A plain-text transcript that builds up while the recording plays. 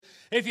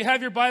If you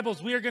have your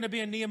Bibles, we are going to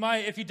be in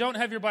Nehemiah. If you don't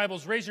have your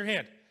Bibles, raise your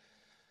hand.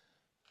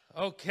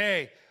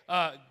 Okay.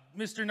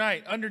 Mr.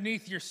 Knight,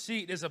 underneath your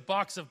seat is a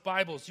box of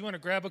Bibles. You want to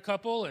grab a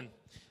couple? And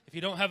if you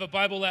don't have a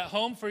Bible at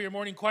home for your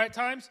morning quiet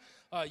times,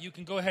 you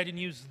can go ahead and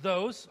use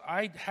those.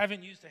 I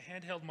haven't used a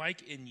handheld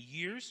mic in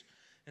years,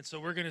 and so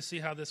we're going to see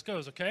how this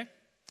goes, okay?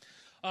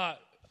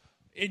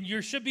 And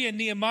you should be in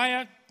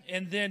Nehemiah,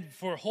 and then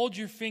hold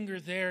your finger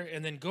there,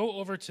 and then go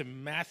over to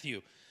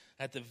Matthew.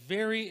 At the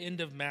very end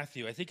of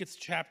Matthew, I think it's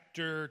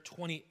chapter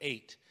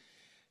 28.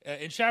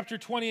 In chapter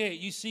 28,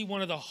 you see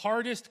one of the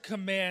hardest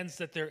commands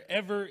that there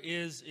ever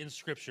is in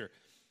Scripture.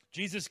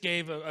 Jesus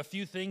gave a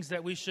few things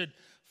that we should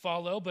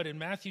follow, but in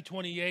Matthew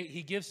 28,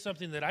 he gives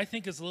something that I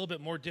think is a little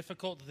bit more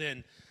difficult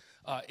than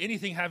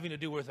anything having to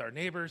do with our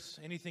neighbors,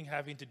 anything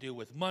having to do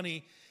with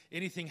money,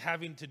 anything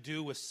having to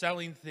do with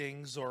selling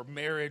things or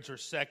marriage or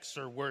sex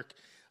or work.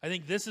 I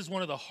think this is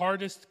one of the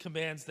hardest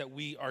commands that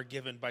we are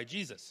given by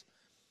Jesus.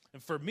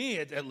 And for me,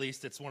 at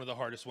least, it's one of the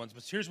hardest ones.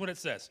 But here's what it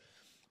says.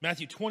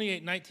 Matthew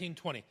 28, 19,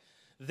 20.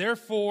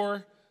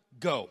 Therefore,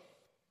 go,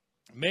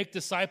 make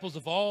disciples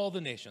of all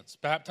the nations,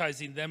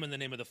 baptizing them in the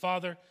name of the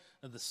Father,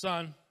 and the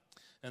Son,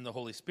 and the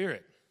Holy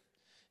Spirit,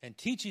 and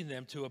teaching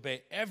them to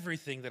obey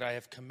everything that I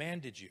have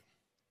commanded you.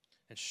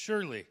 And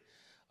surely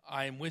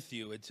I am with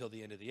you until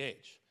the end of the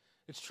age.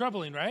 It's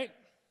troubling, right?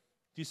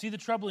 Do you see the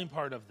troubling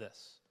part of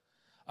this?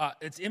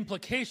 Its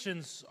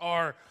implications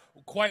are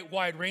quite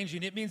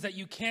wide-ranging. It means that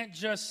you can't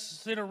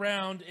just sit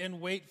around and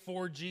wait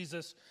for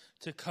Jesus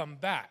to come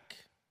back.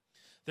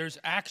 There's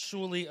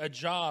actually a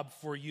job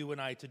for you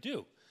and I to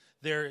do.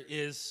 There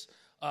is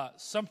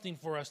something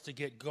for us to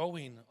get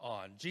going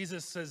on.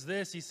 Jesus says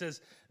this, he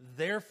says,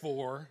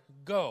 therefore,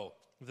 go.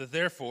 The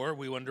therefore,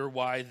 we wonder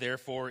why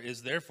therefore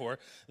is therefore.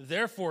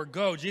 Therefore,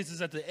 go. Jesus,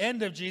 at the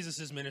end of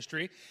Jesus'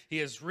 ministry, he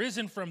has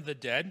risen from the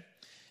dead,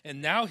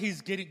 and now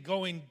he's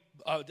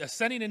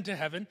ascending into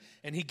heaven,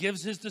 and he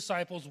gives his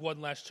disciples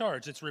one last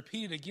charge. It's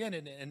repeated again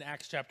in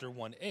Acts chapter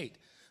 1:8,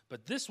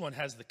 but this one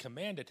has the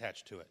command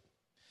attached to it.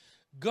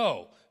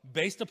 Go,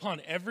 based upon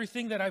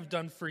everything that I've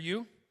done for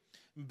you,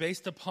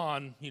 based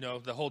upon,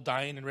 the whole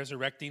dying and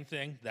resurrecting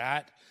thing,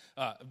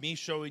 me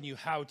showing you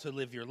how to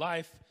live your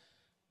life,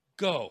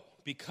 go.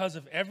 Because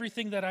of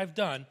everything that I've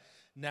done,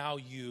 now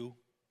you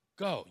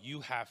go.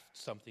 You have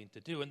something to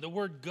do. And the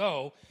word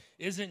go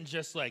isn't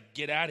just like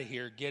get out of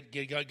here,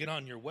 get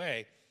on your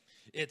way.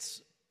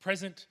 It's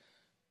present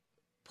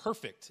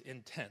perfect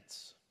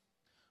intense,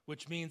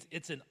 which means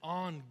it's an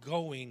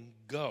ongoing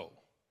go.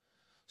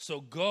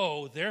 So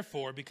go,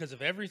 therefore, because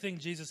of everything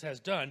Jesus has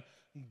done,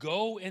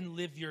 go and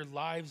live your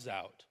lives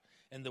out.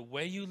 And the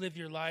way you live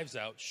your lives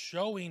out,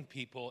 showing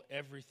people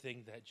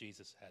everything that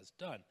Jesus has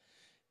done.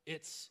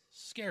 It's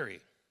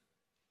scary.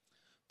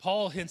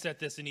 Paul hints at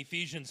this in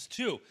Ephesians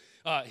 2.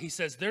 He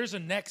says there's a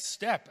next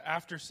step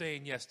after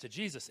saying yes to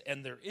Jesus,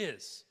 and there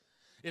is.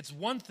 It's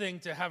one thing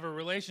to have a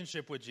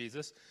relationship with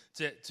Jesus,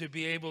 to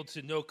be able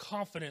to know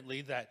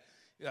confidently that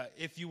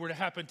if you were to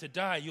happen to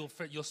die,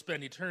 you'll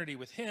spend eternity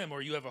with him,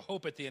 or you have a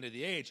hope at the end of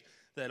the age,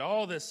 that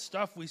all this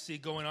stuff we see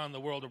going on in the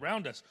world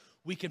around us,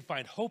 we can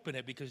find hope in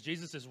it because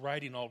Jesus is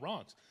righting all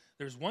wrongs.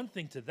 There's one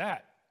thing to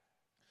that.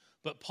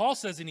 But Paul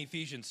says in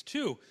Ephesians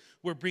 2,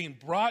 we're being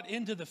brought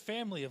into the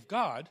family of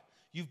God.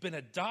 You've been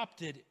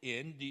adopted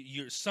in,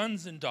 your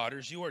sons and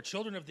daughters. You are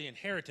children of the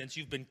inheritance.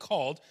 You've been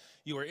called.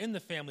 You are in the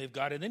family of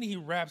God. And then he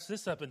wraps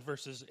this up in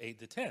verses 8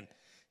 to 10.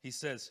 He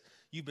says,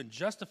 you've been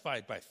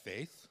justified by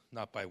faith,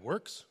 not by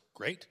works.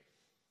 Great.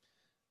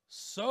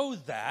 So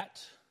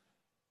that,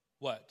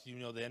 what? Do you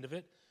know the end of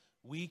it?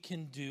 We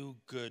can do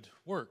good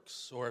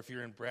works. Or if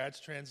you're in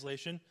Brad's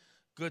translation,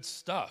 good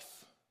stuff.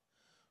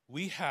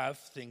 We have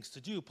things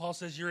to do. Paul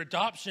says your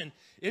adoption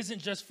isn't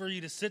just for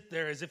you to sit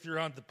there as if you're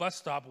on the bus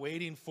stop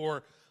waiting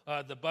for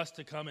the bus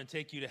to come and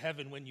take you to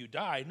heaven when you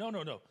die.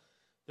 No.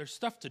 There's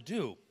stuff to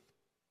do.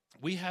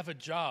 We have a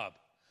job.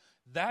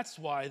 That's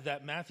why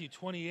that Matthew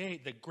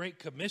 28, the Great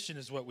Commission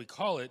is what we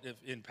call it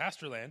in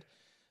Pastorland.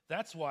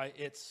 That's why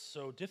it's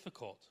so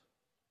difficult.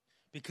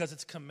 Because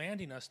it's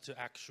commanding us to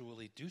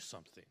actually do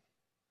something.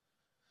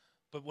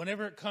 But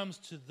whenever it comes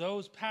to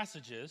those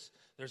passages,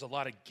 there's a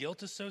lot of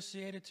guilt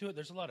associated to it.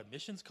 There's a lot of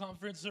missions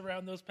conferences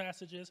around those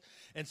passages.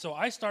 And so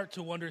I start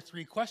to wonder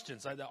three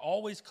questions that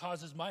always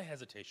causes my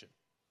hesitation.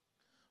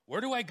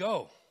 Where do I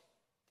go?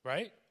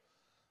 Right?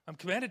 I'm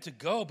commanded to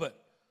go, but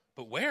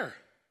where?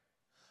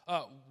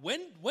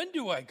 When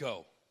do I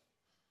go?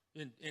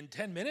 In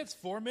 10 minutes,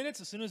 4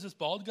 minutes, as soon as this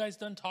bald guy's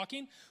done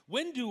talking?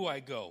 When do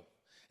I go?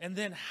 And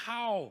then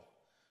how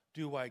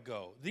do I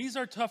go? These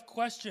are tough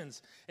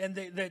questions, and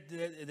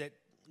that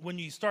when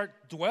you start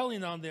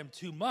dwelling on them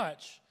too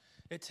much,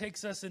 it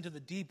takes us into the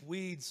deep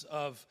weeds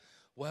of,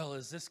 well,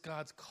 is this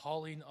God's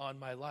calling on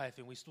my life?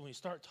 And when you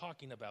start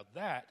talking about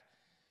that,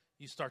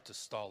 you start to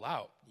stall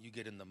out. You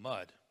get in the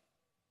mud.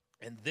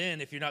 And then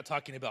if you're not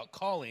talking about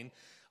calling,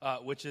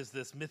 which is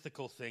this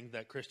mythical thing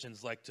that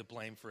Christians like to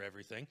blame for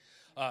everything,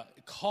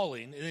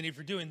 calling, and then if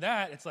you're doing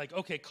that, it's like,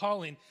 okay,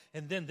 calling,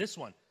 and then this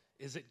one.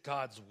 is it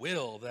God's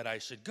will that I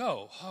should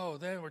go? Oh,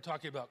 then we're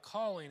talking about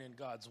calling and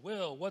God's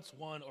will. What's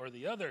one or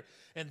the other?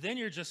 And then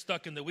you're just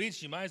stuck in the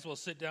weeds. You might as well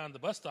sit down at the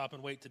bus stop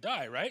and wait to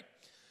die, right?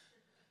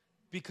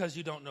 Because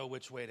you don't know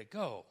which way to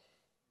go.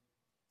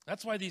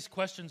 That's why these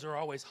questions are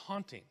always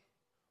haunting.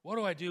 What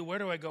do I do? Where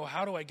do I go?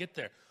 How do I get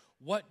there?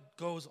 What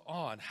goes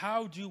on?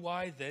 How do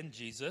I then,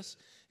 Jesus,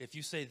 if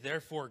you say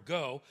therefore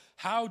go,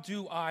 how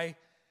do I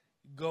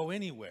go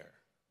anywhere?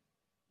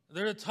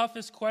 They're the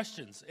toughest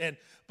questions. And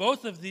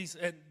both of these,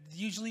 and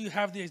usually you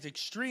have these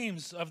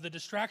extremes of the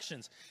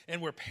distractions,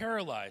 and we're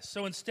paralyzed.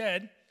 So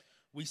instead,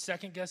 we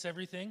second guess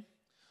everything.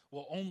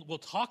 We'll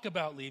talk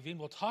about leaving.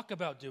 We'll talk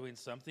about doing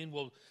something.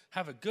 We'll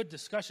have a good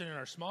discussion in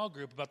our small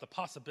group about the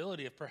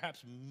possibility of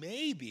perhaps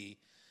maybe,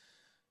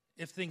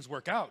 if things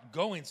work out,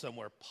 going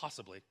somewhere,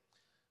 possibly,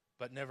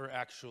 but never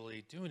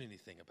actually doing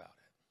anything about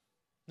it.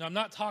 Now, I'm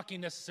not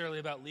talking necessarily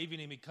about leaving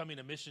and becoming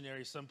a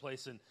missionary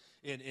someplace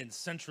in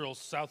Central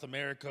South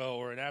America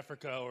or in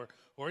Africa,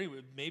 or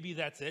maybe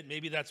that's it.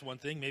 Maybe that's one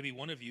thing. Maybe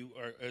one of you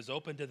is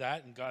open to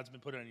that, and God's been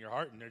put it in your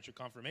heart, and there's your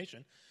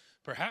confirmation.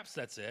 Perhaps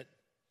that's it.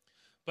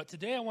 But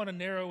today I want to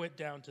narrow it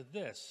down to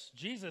this.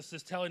 Jesus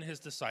is telling his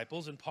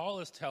disciples, and Paul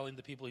is telling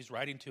the people he's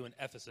writing to in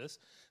Ephesus,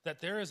 that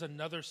there is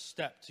another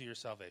step to your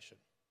salvation.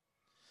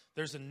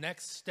 There's a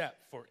next step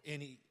for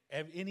any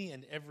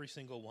and every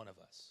single one of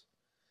us.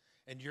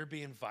 And you're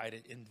being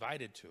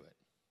invited to it.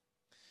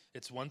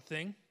 It's one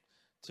thing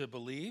to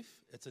believe.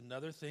 It's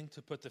another thing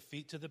to put the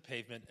feet to the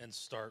pavement and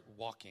start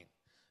walking.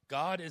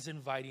 God is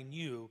inviting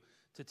you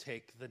to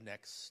take the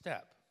next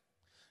step.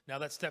 Now,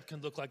 that step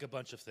can look like a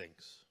bunch of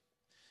things.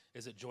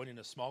 Is it joining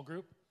a small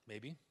group?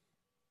 Maybe.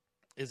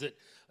 Is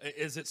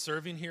it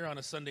serving here on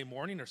a Sunday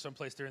morning or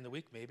someplace during the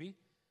week? Maybe.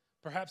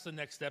 Perhaps the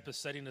next step is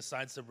setting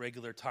aside some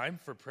regular time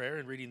for prayer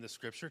and reading the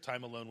scripture,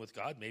 time alone with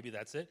God. Maybe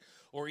that's it.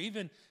 Or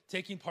even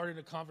taking part in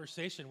a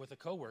conversation with a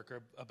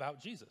coworker about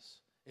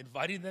Jesus,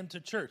 inviting them to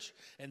church,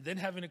 and then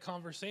having a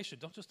conversation.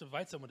 Don't just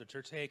invite someone to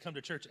church. Hey, come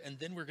to church, and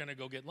then we're going to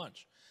go get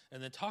lunch,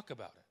 and then talk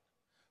about it.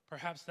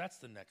 Perhaps that's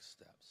the next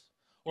steps.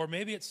 Or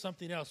maybe it's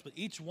something else, but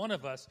each one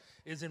of us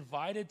is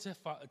invited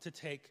to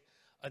take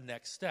a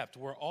next step.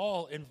 We're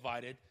all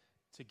invited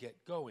to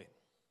get going.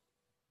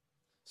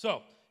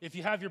 So, if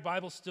you have your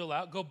Bible still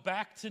out, go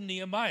back to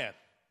Nehemiah.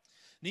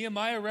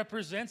 Nehemiah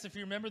represents, if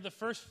you remember, the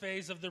first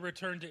phase of the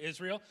return to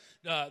Israel.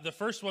 The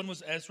first one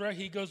was Ezra.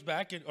 He goes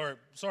back,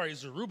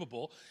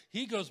 Zerubbabel.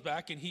 He goes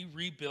back and he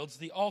rebuilds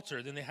the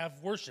altar. Then they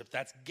have worship.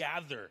 That's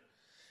gather.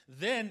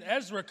 Then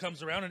Ezra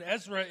comes around, and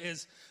Ezra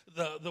is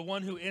the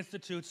one who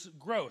institutes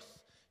growth.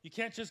 You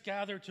can't just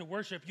gather to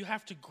worship. You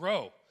have to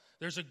grow.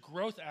 There's a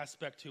growth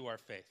aspect to our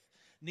faith.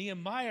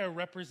 Nehemiah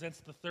represents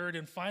the third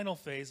and final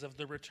phase of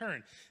the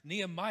return.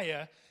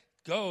 Nehemiah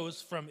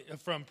goes from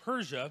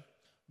Persia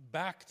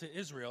back to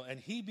Israel, and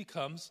he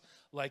becomes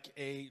like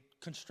a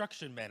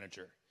construction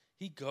manager.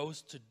 He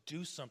goes to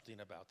do something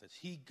about this.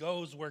 He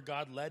goes where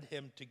God led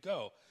him to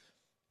go,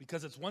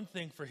 because it's one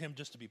thing for him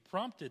just to be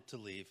prompted to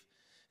leave.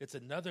 It's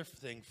another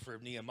thing for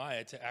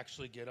Nehemiah to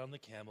actually get on the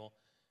camel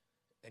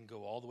and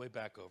go all the way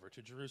back over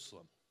to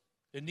Jerusalem.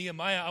 In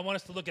Nehemiah, I want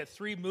us to look at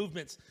three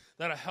movements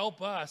that'll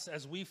help us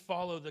as we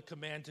follow the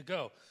command to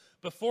go.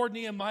 Before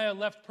Nehemiah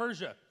left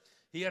Persia,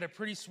 he had a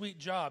pretty sweet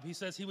job. He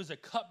says he was a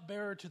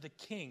cupbearer to the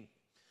king,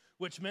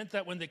 which meant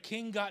that when the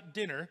king got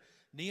dinner,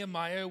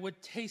 Nehemiah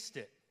would taste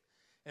it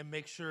and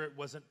make sure it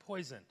wasn't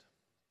poisoned.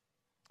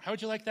 How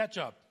would you like that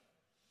job?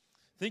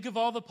 Think of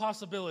all the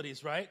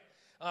possibilities, right?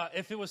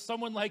 If it was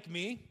someone like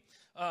me,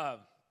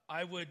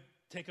 I would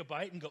take a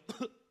bite and go,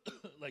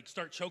 like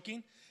start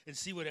choking and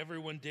see what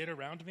everyone did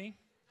around me.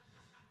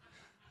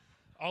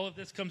 All of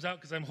this comes out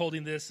because I'm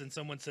holding this and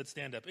someone said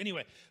stand up.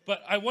 Anyway,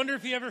 but I wonder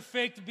if he ever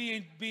faked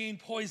being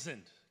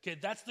poisoned. Okay,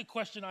 that's the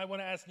question I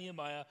want to ask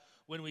Nehemiah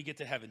when we get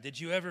to heaven. Did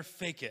you ever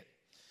fake it?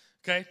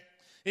 Okay.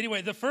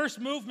 Anyway, the first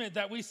movement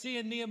that we see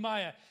in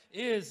Nehemiah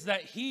is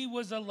that he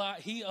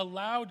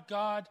allowed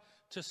God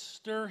to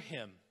stir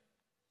him.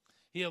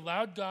 He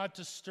allowed God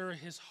to stir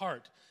his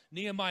heart.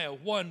 Nehemiah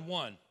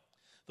 1:1.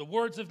 The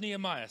words of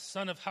Nehemiah,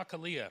 son of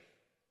Hakaliah.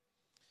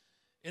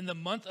 In the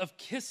month of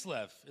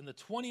Kislev, in the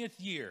 20th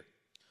year,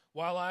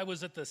 while I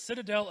was at the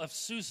citadel of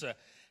Susa,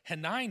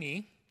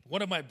 Hanani,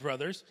 one of my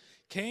brothers,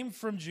 came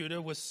from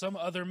Judah with some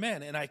other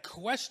men, and I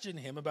questioned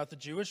him about the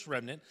Jewish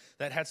remnant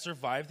that had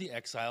survived the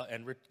exile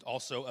and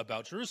also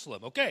about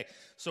Jerusalem. Okay,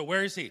 so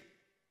where is he?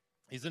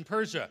 He's in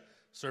Persia,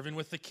 serving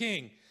with the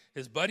king.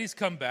 His buddies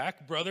come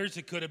back, brothers.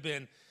 It could have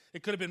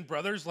been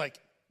brothers like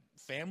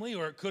family,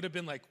 or it could have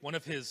been like one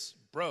of his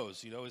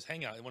bros, his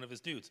hangout, one of his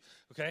dudes.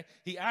 Okay,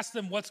 he asked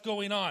them what's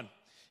going on.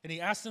 And he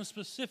asked them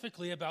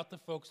specifically about the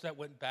folks that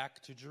went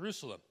back to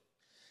Jerusalem.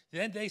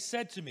 Then they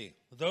said to me,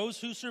 those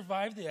who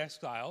survived the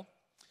exile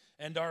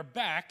and are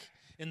back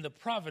in the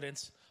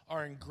province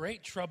are in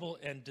great trouble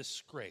and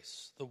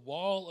disgrace. The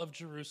wall of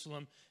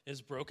Jerusalem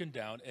is broken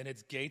down, and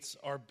its gates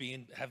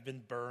have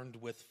been burned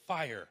with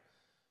fire.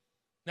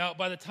 Now,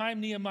 by the time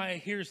Nehemiah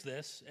hears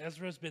this,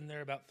 Ezra's been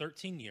there about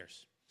 13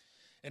 years.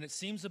 And it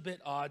seems a bit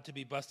odd to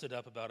be busted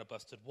up about a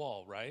busted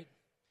wall, right?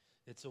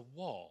 It's a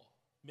wall.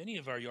 Many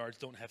of our yards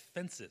don't have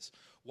fences.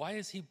 Why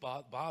is he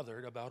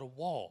bothered about a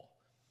wall?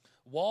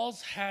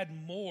 Walls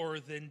had more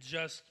than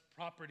just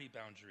property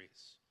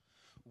boundaries.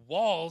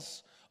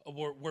 Walls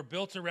were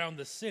built around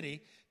the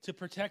city to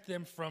protect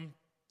them from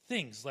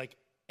things like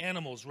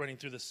animals running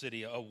through the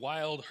city, a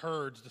wild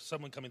herd,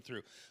 someone coming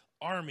through,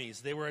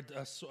 armies. They were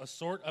a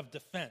sort of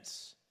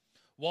defense.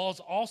 Walls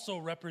also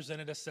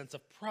represented a sense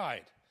of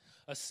pride.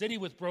 A city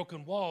with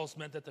broken walls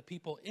meant that the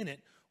people in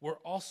it were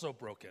also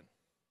broken.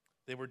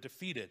 They were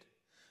defeated.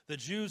 The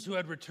Jews who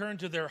had returned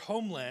to their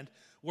homeland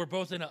were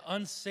both in an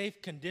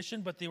unsafe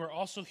condition, but they were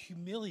also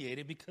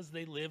humiliated because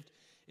they lived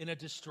in a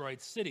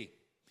destroyed city.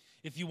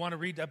 If you want to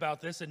read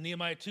about this in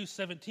Nehemiah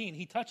 2:17,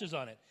 he touches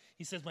on it.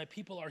 He says, "My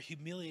people are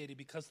humiliated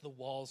because the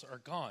walls are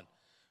gone."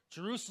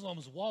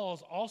 Jerusalem's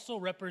walls also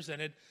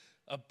represented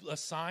a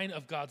sign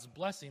of God's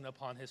blessing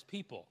upon his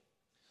people.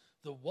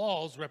 The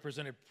walls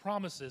represented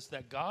promises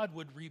that God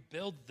would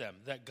rebuild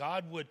them, that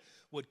God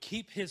would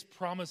keep his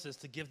promises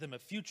to give them a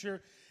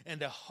future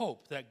and a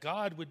hope, that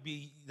God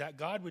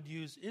would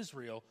use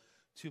Israel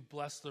to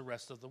bless the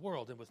rest of the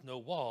world. And with no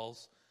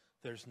walls,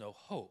 there's no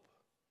hope.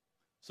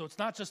 So it's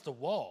not just a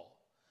wall.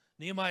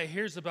 Nehemiah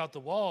hears about the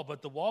wall,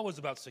 but the wall was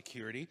about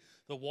security.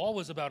 The wall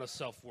was about a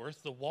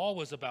self-worth. The wall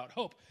was about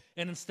hope.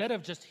 And instead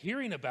of just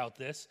hearing about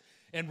this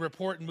and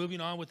moving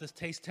on with this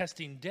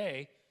taste-testing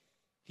day,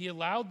 he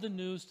allowed the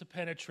news to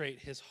penetrate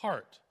his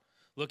heart.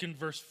 Look in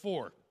verse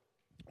 4.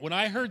 "When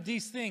I heard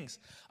these things,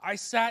 I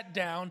sat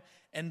down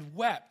and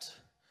wept.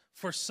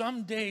 For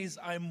some days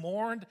I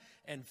mourned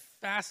and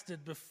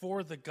fasted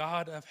before the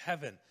God of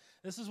heaven."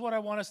 This is what I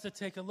want us to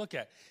take a look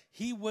at.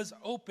 He was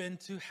open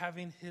to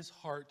having his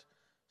heart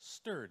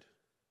stirred.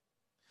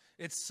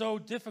 It's so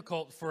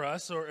difficult for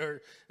us,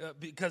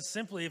 because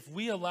simply if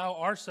we allow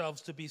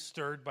ourselves to be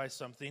stirred by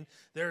something,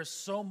 there is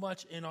so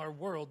much in our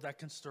world that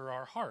can stir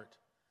our heart.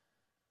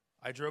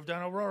 I drove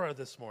down Aurora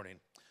this morning.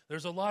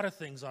 There's a lot of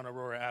things on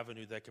Aurora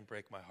Avenue that can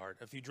break my heart.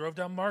 If you drove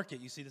down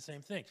Market, you see the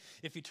same thing.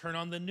 If you turn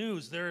on the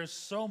news, there is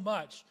so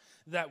much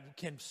that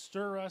can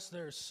stir us.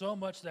 There is so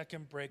much that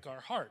can break our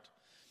heart.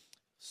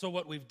 So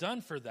what we've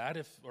done for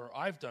that, or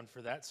I've done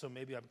for that, so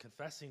maybe I'm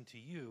confessing to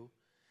you,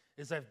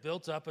 is I've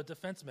built up a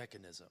defense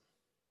mechanism.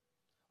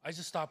 I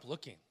just stop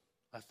looking.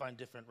 I find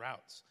different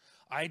routes.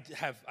 I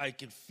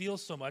can feel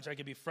so much, I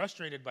can be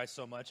frustrated by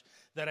so much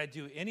that I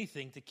do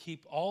anything to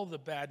keep all the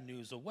bad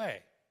news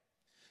away.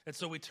 And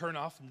so we turn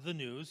off the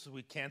news,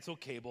 we cancel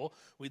cable,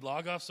 we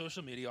log off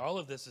social media. All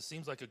of this, it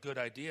seems like a good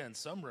idea in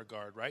some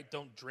regard, right?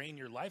 Don't drain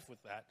your life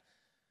with that.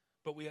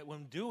 But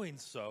when doing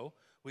so,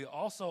 we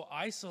also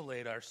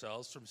isolate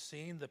ourselves from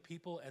seeing the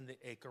people and the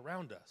ache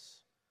around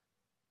us.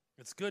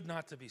 It's good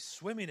not to be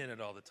swimming in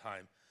it all the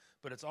time,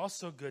 but it's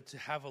also good to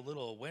have a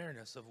little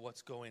awareness of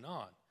what's going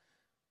on.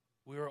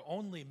 We were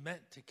only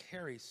meant to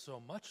carry so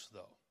much,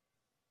 though.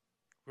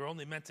 We're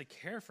only meant to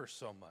care for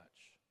so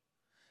much.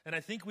 And I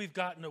think we've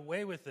gotten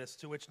away with this,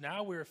 to which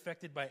now we're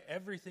affected by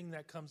everything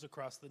that comes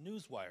across the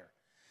newswire,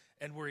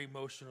 and we're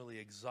emotionally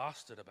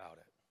exhausted about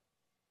it.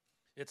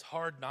 It's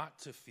hard not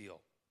to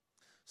feel.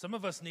 Some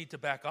of us need to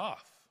back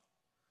off.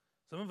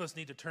 Some of us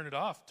need to turn it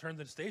off, turn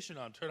the station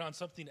on, turn on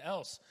something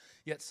else.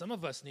 Yet some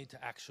of us need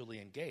to actually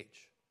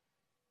engage.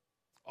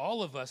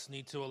 All of us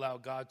need to allow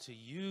God to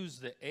use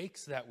the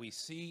aches that we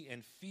see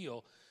and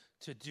feel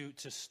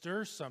to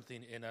stir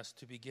something in us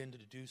to begin to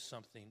do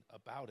something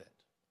about it.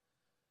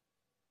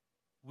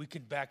 We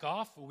can back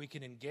off or we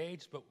can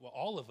engage, but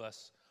all of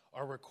us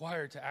are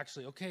required to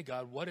actually, okay,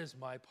 God, what is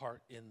my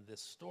part in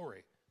this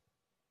story?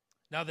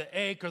 Now, the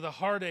ache or the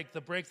heartache,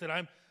 the break that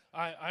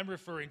I'm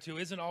referring to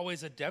isn't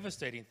always a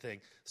devastating thing.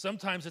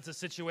 Sometimes it's a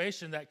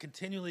situation that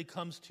continually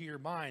comes to your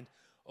mind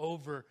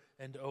over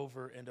and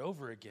over and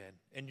over again,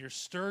 and you're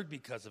stirred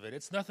because of it.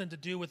 It's nothing to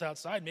do with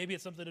outside. Maybe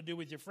it's something to do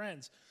with your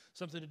friends,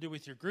 something to do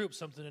with your group,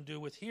 something to do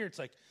with here. It's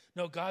like,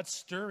 no, God's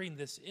stirring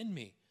this in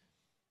me.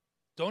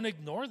 Don't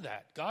ignore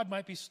that. God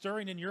might be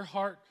stirring in your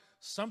heart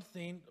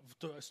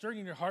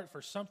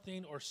for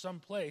something or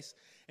someplace,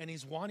 and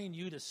he's wanting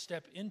you to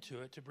step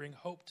into it to bring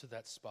hope to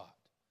that spot.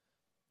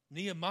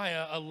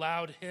 Nehemiah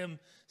allowed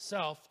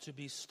himself to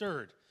be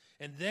stirred.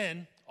 And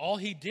then all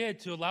he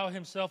did to allow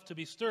himself to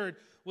be stirred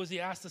was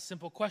he asked a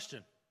simple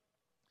question.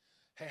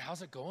 Hey,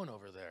 how's it going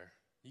over there?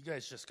 You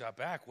guys just got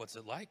back. What's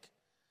it like?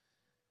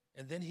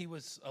 And then he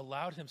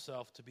allowed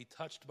himself to be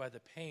touched by the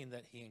pain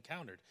that he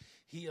encountered.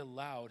 He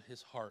allowed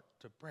his heart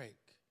to break.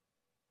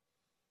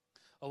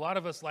 A lot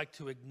of us like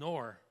to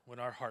ignore when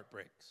our heart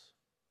breaks.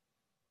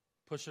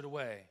 Push it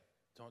away.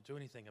 Don't do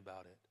anything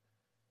about it.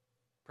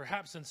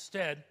 Perhaps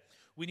instead,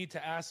 we need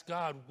to ask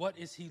God, what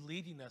is he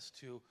leading us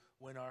to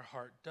when our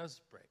heart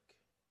does break?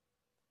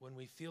 When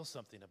we feel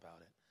something about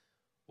it,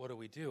 what do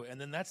we do?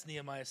 And then that's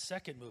Nehemiah's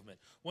second movement.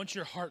 Once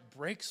your heart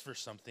breaks for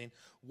something,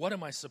 what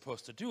am I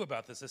supposed to do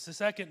about this? It's the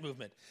second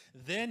movement.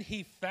 Then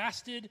he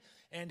fasted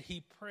and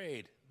he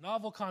prayed.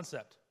 Novel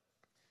concept.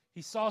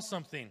 He saw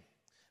something.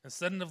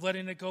 Instead of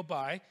letting it go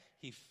by,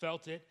 he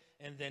felt it,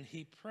 and then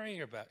he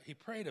prayed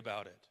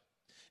about it.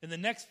 In the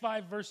next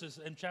 5 verses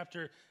in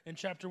chapter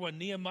 1,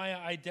 Nehemiah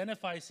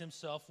identifies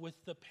himself with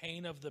the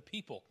pain of the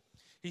people.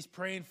 He's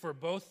praying for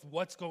both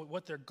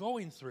what they're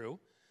going through,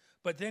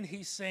 but then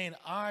he's saying,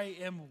 I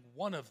am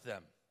one of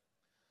them.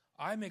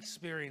 I'm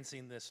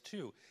experiencing this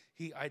too.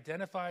 He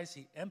identifies,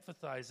 he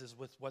empathizes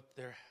with what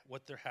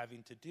they're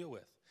having to deal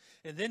with.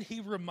 And then he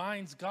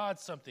reminds God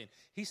something.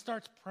 He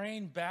starts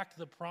praying back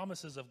the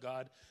promises of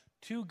God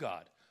to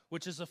God,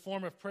 which is a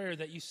form of prayer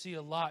that you see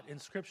a lot in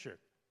Scripture.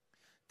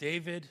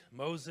 David,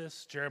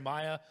 Moses,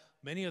 Jeremiah,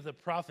 many of the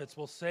prophets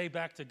will say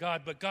back to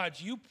God, but God,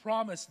 you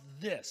promised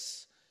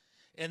this.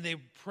 And they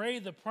pray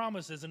the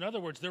promises. In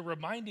other words, they're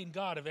reminding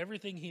God of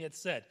everything he had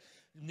said.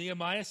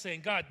 Nehemiah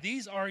saying, God,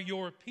 these are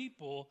your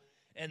people,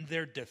 and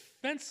they're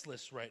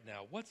defenseless right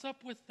now. What's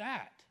up with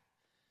that?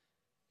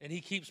 And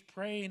he keeps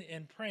praying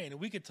and praying. And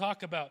we could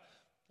talk about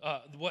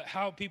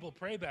how people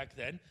pray back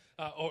then,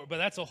 but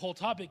that's a whole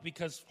topic,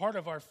 because part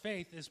of our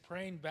faith is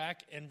praying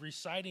back and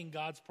reciting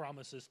God's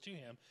promises to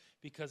him,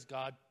 because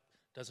God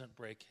doesn't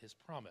break his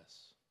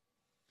promise.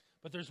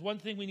 But there's one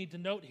thing we need to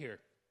note here.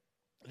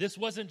 This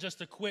wasn't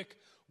just a quick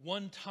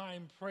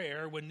one-time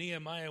prayer when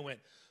Nehemiah went,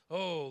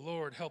 oh,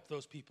 Lord, help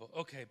those people.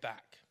 Okay,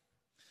 back.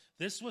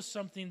 This was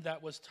something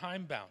that was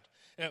time-bound.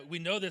 We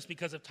know this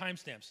because of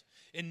timestamps.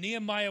 In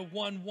Nehemiah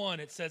 1:1,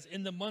 it says,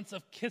 in the month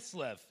of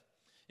Kislev,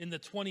 in the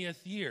 20th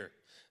year.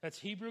 That's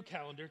Hebrew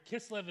calendar.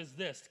 Kislev is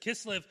this.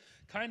 Kislev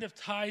kind of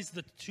ties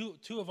the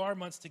two of our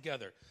months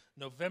together.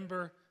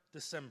 November,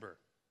 December.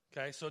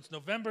 Okay, so it's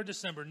November,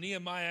 December.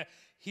 Nehemiah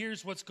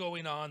hears what's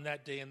going on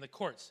that day in the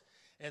courts.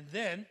 And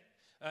then,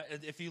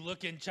 if you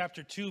look in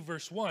chapter 2,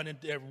 verse 1, and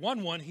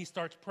 1:1, he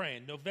starts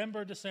praying.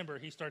 November, December,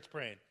 he starts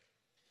praying.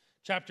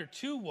 Chapter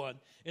 2:1,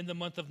 in the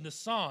month of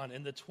Nisan,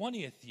 in the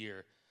 20th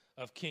year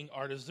of King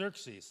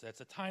Artaxerxes.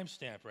 That's a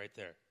timestamp right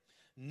there.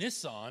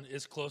 Nisan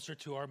is closer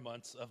to our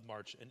months of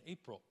March and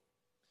April.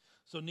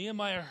 So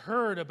Nehemiah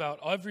heard about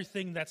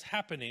everything that's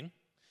happening,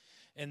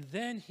 and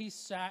then he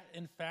sat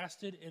and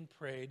fasted and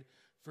prayed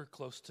for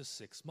close to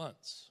 6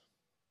 months.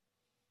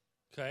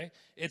 Okay?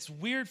 It's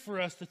weird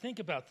for us to think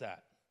about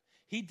that.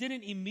 He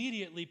didn't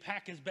immediately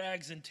pack his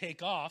bags and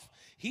take off.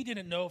 He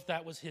didn't know if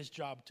that was his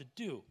job to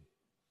do.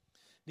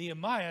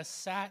 Nehemiah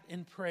sat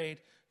and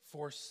prayed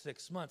for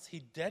 6 months. He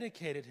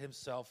dedicated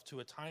himself to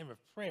a time of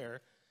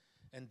prayer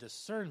and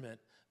discernment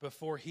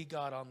before he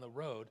got on the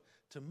road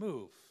to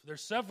move.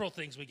 There's several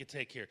things we could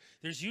take here.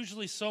 There's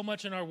usually so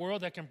much in our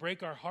world that can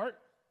break our heart,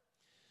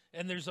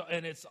 and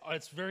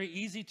it's very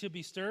easy to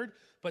be stirred,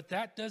 but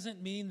that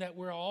doesn't mean that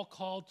we're all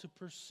called to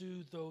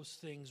pursue those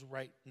things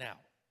right now.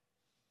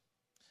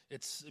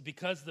 It's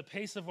because the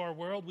pace of our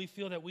world, we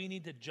feel that we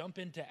need to jump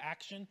into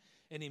action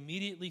and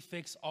immediately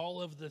fix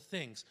all of the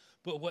things.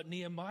 But what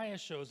Nehemiah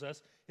shows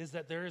us is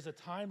that there is a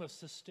time of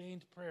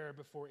sustained prayer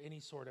before any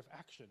sort of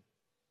action.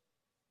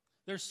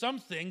 There's some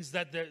things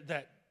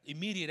that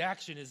immediate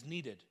action is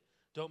needed.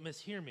 Don't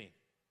mishear me.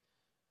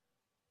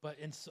 But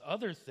in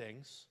other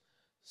things,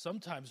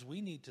 sometimes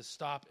we need to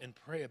stop and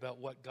pray about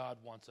what God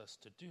wants us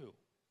to do.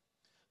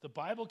 The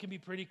Bible can be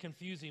pretty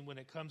confusing when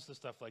it comes to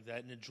stuff like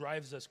that, and it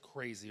drives us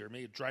crazy, or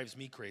maybe it drives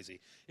me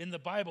crazy. In the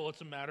Bible,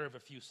 it's a matter of a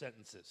few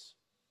sentences.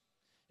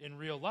 In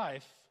real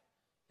life,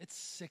 it's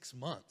 6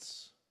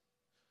 months.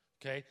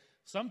 Okay?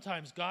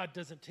 Sometimes God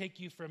doesn't take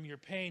you from your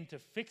pain to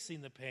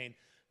fixing the pain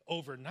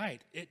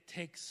overnight. It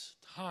takes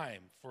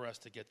time for us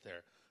to get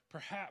there.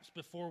 Perhaps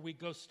before we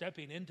go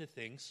stepping into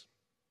things,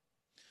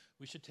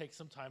 we should take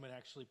some time and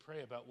actually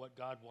pray about what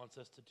God wants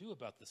us to do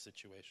about the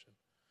situation.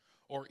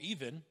 Or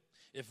even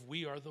if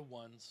we are the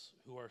ones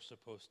who are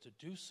supposed to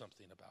do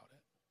something about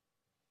it.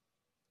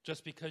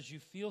 Just because you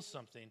feel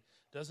something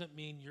doesn't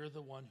mean you're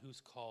the one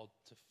who's called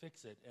to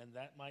fix it. And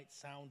that might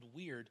sound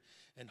weird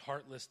and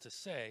heartless to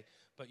say,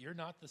 but you're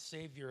not the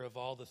savior of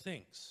all the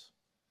things.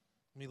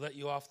 Let me let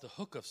you off the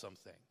hook of some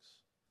things.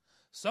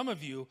 Some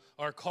of you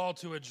are called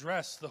to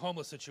address the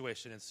homeless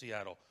situation in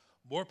Seattle.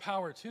 More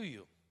power to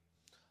you.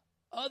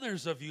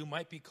 Others of you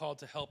might be called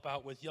to help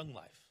out with Young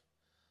Life.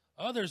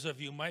 Others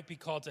of you might be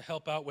called to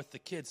help out with the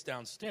kids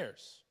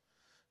downstairs.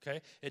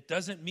 Okay? It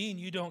doesn't mean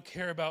you don't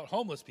care about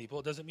homeless people.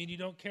 It doesn't mean you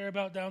don't care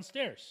about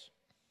downstairs.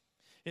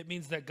 It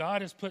means that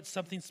God has put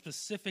something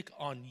specific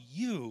on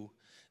you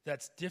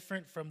that's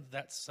different from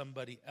that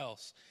somebody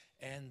else,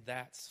 and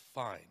that's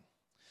fine.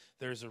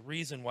 There's a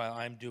reason why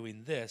I'm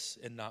doing this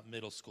and not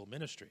middle school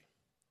ministry.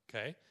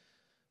 Okay?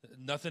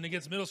 Nothing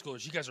against middle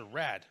schoolers. You guys are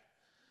rad.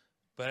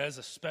 But it has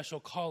a special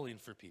calling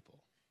for people.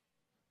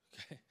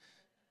 Okay?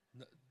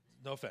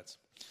 No offense.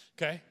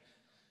 Okay?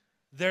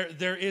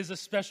 There is a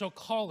special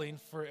calling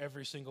for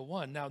every single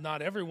one. Now,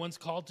 not everyone's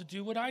called to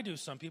do what I do.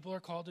 Some people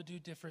are called to do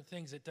different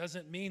things. It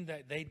doesn't mean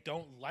that they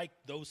don't like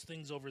those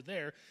things over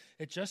there.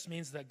 It just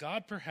means that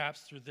God,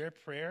 perhaps through their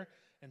prayer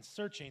and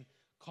searching,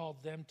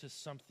 called them to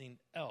something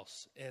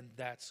else, and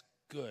that's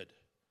good.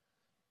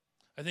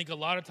 I think a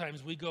lot of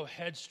times we go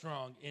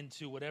headstrong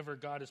into whatever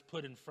God has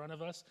put in front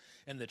of us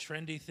and the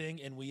trendy thing,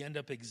 and we end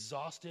up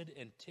exhausted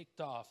and ticked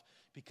off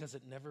because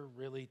it never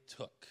really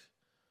took,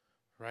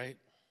 right?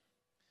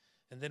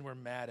 And then we're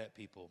mad at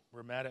people.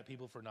 We're mad at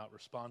people for not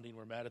responding.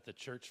 We're mad at the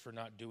church for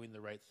not doing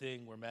the right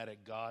thing. We're mad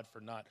at God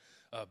for not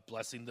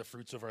blessing the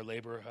fruits of our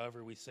labor,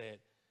 however we say it.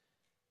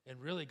 And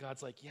really,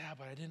 God's like, yeah,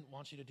 but I didn't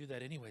want you to do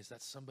that anyways.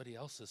 That's somebody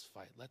else's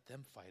fight. Let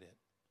them fight it.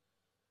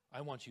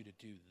 I want you to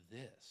do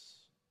this.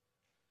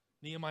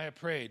 Nehemiah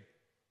prayed,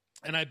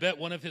 and I bet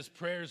one of his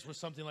prayers was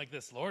something like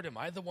this: Lord, am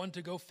I the one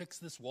to go fix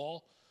this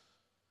wall?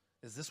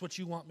 Is this what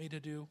you want me to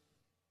do?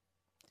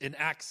 In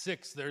Acts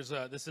 6,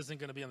 this isn't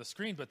going to be on the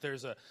screen, but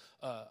there's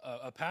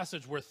a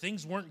passage where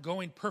things weren't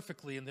going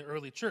perfectly in the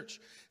early church.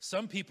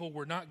 Some people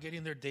were not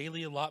getting their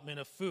daily allotment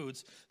of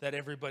foods that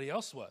everybody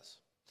else was.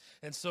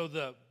 And so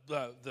the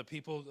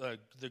people,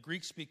 the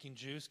Greek-speaking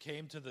Jews,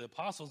 came to the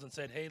apostles and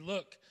said, hey,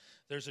 look,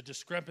 there's a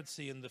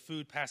discrepancy in the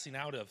food passing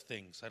out of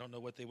things. I don't know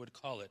what they would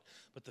call it,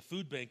 but the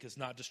food bank is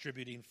not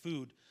distributing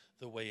food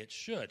the way it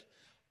should.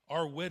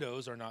 Our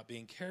widows are not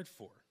being cared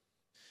for.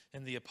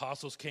 And the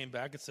apostles came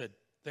back and said,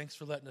 thanks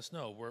for letting us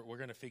know. We're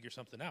going to figure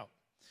something out.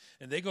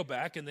 And they go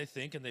back and they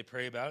think and they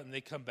pray about it, and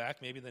they come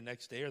back maybe the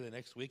next day or the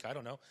next week, I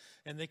don't know.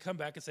 And they come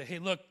back and say, hey,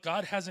 look,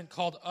 God hasn't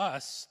called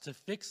us to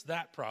fix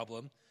that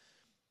problem,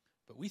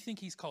 but we think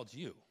he's called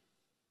you.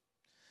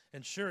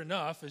 And sure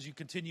enough, as you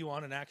continue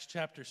on in Acts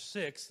chapter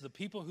 6, the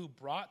people who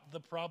brought the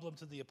problem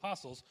to the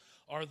apostles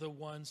are the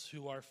ones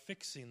who are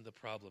fixing the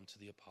problem to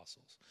the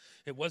apostles.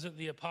 It wasn't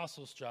the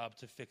apostles' job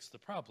to fix the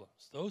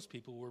problems. Those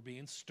people were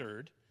being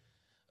stirred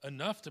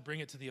enough to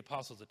bring it to the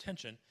apostles'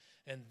 attention,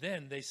 and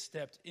then they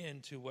stepped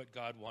into what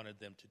God wanted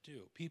them to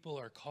do. People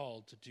are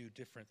called to do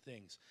different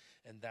things,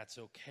 and that's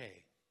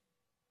okay.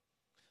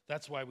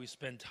 That's why we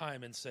spend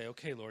time and say,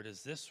 okay, Lord,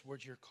 is this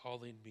what you're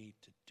calling me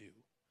to do?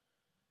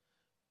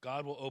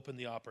 God will open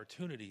the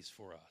opportunities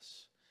for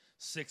us.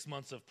 6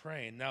 months of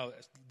praying. Now,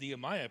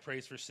 Nehemiah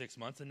prays for 6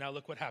 months, and now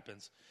look what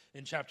happens.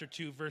 In chapter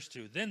 2, verse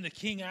 2, then the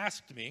king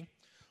asked me,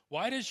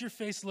 why does your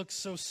face look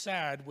so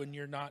sad when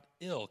you're not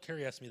ill?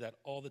 Carrie asks me that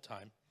all the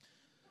time.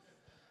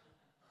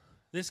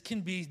 This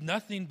can be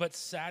nothing but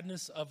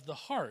sadness of the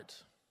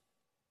heart.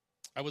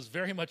 I was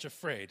very much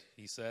afraid,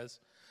 he says,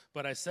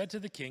 but I said to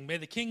the king, may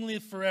the king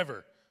live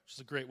forever, which is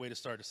a great way to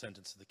start a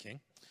sentence to the king.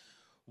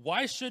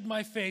 Why should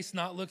my face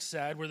not look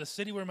sad where the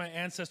city where my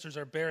ancestors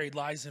are buried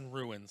lies in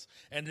ruins,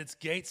 and its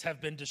gates have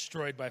been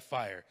destroyed by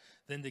fire?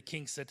 Then the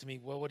king said to me,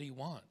 well, what do you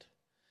want?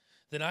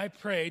 Then I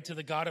prayed to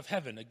the God of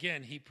heaven.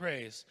 Again, he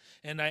prays,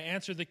 and I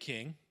answered the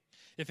king,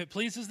 if it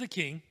pleases the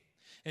king,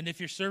 and if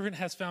your servant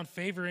has found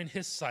favor in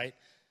his sight,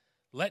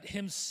 let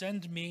him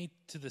send me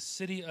to the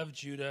city of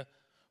Judah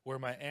where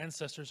my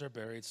ancestors are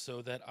buried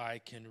so that I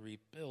can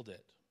rebuild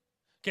it.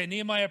 Okay,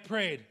 Nehemiah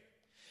prayed.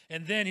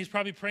 And then he's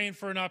probably praying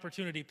for an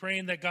opportunity,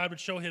 praying that God would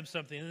show him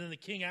something. And then the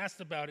king asked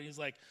about it. He's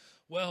like,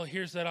 well,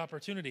 here's that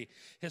opportunity.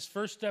 His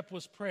first step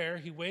was prayer.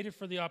 He waited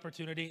for the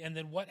opportunity. And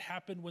then what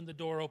happened when the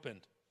door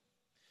opened?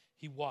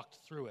 He walked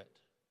through it.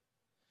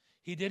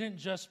 He didn't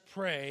just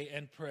pray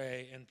and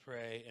pray and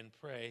pray and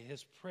pray.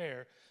 His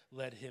prayer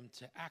led him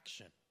to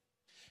action.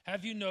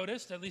 Have you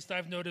noticed, at least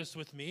I've noticed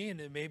with me,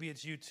 and maybe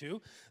it's you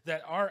too,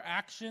 that our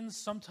actions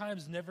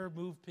sometimes never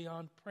move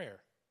beyond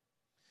prayer?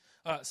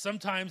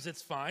 Sometimes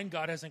it's fine.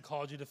 God hasn't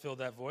called you to fill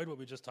that void, what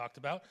we just talked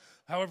about.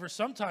 However,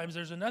 sometimes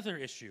there's another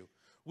issue.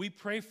 We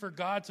pray for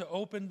God to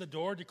open the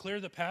door, to clear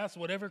the path,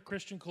 whatever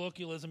Christian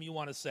colloquialism you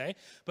want to say,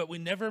 but we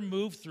never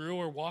move through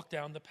or walk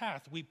down the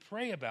path. We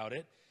pray about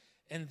it,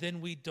 and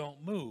then we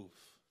don't move.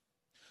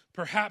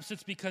 Perhaps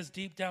it's because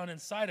deep down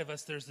inside of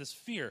us there's this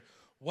fear.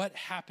 What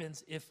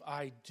happens if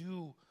I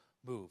do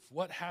move?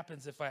 What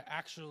happens if I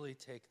actually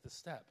take the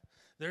step?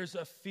 There's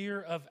a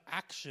fear of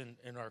action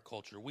in our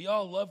culture. We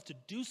all love to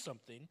do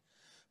something,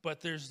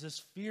 but there's this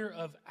fear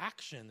of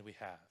action that we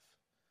have.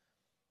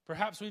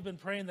 Perhaps we've been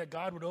praying that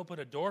God would open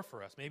a door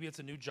for us. Maybe it's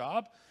a new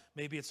job.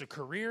 Maybe it's a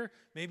career.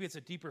 Maybe it's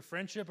a deeper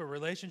friendship, a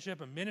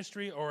relationship, a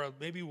ministry, or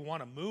maybe we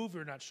want to move.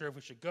 We're not sure if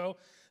we should go.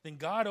 Then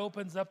God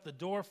opens up the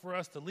door for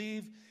us to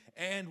leave,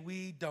 and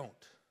we don't.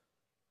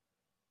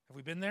 Have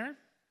we been there?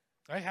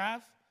 I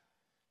have.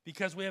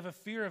 Because we have a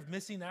fear of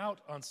missing out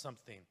on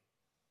something.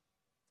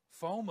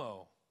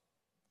 FOMO.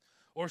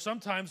 Or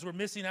sometimes we're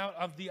missing out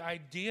of the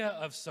idea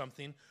of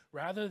something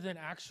rather than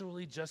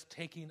actually just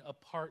taking a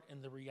part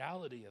in the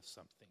reality of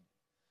something.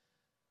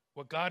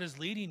 What God is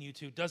leading you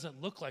to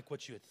doesn't look like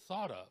what you had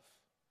thought of.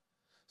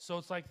 So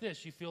it's like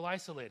this. You feel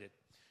isolated.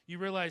 You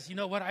realize, you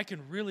know what? I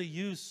can really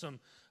use some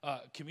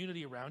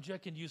community around you. I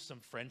can use some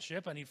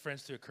friendship. I need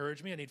friends to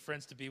encourage me. I need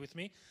friends to be with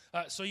me.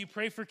 So you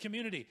pray for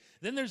community.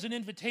 Then there's an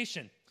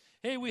invitation.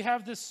 Hey, we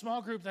have this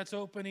small group that's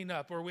opening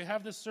up, or we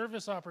have this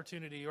service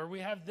opportunity, or we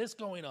have this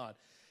going on.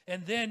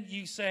 And then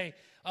you say,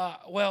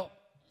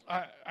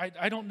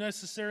 I don't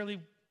necessarily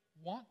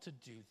want to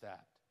do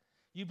that.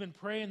 You've been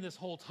praying this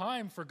whole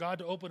time for God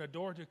to open a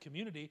door to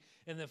community,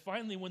 and then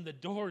finally when the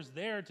door's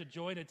there to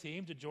join a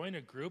team, to join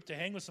a group, to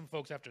hang with some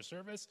folks after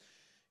service,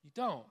 you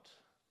don't.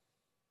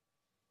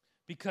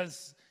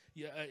 Because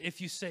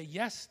if you say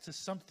yes to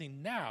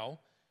something now,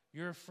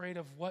 you're afraid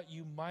of what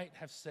you might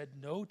have said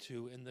no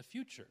to in the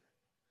future.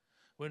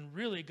 When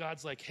really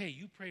God's like, hey,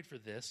 you prayed for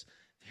this.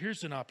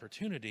 Here's an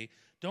opportunity.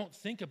 Don't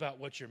think about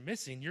what you're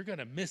missing. You're going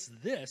to miss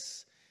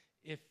this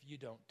if you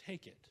don't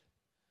take it.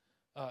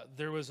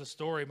 There was a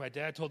story, my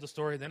dad told the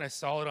story, and then I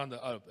saw it on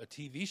a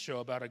TV show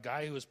about a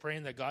guy who was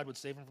praying that God would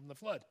save him from the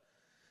flood.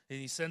 And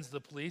he sends the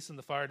police and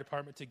the fire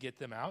department to get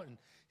them out. And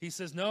he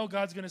says, no,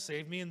 God's going to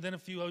save me. And then a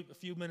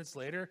few minutes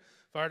later,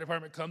 fire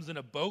department comes in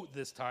a boat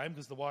this time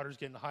because the water's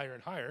getting higher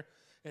and higher.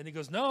 And he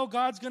goes, no,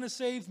 God's going to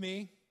save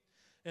me.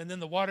 And then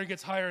the water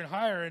gets higher and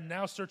higher, and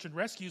now search and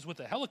rescue's with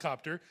a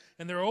helicopter.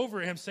 And they're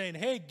over him saying,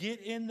 hey,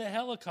 get in the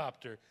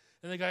helicopter.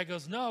 And the guy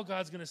goes, no,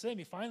 God's going to save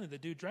me. Finally, the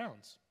dude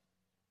drowns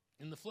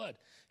in the flood.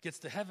 Gets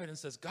to heaven and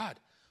says, God,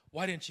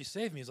 why didn't you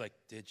save me? He's like,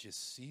 did you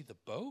see the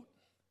boat?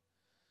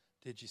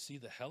 Did you see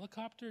the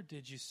helicopter?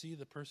 Did you see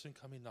the person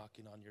coming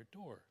knocking on your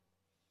door?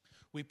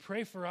 We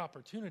pray for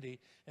opportunity,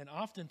 and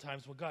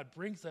oftentimes when God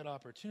brings that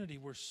opportunity,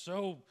 we're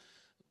so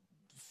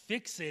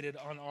fixated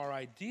on our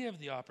idea of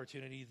the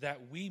opportunity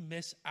that we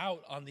miss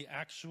out on the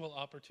actual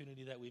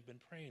opportunity that we've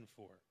been praying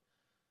for.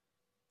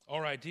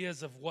 Our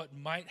ideas of what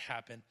might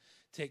happen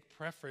take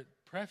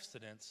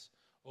precedence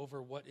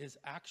over what is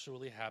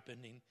actually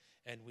happening,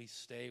 and we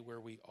stay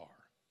where we are.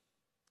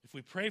 If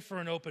we pray for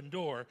an open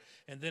door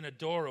and then a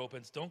door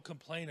opens, don't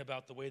complain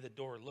about the way the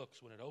door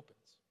looks when it opens.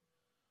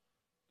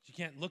 You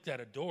can't look at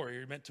a door.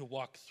 You're meant to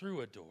walk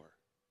through a door.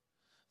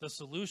 The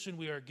solution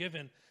we are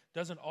given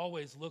doesn't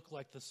always look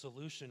like the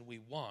solution we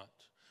want.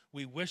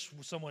 We wish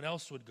someone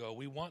else would go.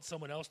 We want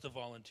someone else to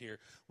volunteer.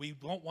 We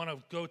don't want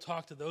to go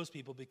talk to those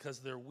people because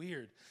they're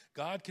weird.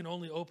 God can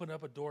only open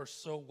up a door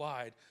so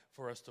wide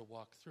for us to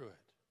walk through it.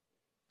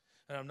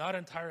 And I'm not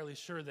entirely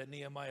sure that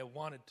Nehemiah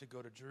wanted to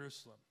go to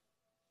Jerusalem.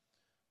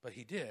 But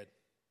he did.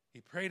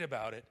 He prayed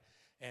about it,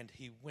 and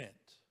he went.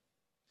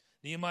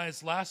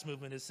 Nehemiah's last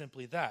movement is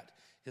simply that.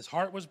 His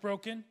heart was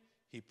broken,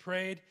 he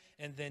prayed,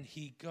 and then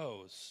he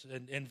goes.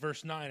 In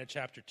verse 9 of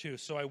chapter 2,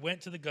 so I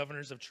went to the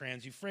governors of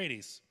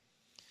Trans-Euphrates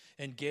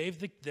and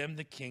gave them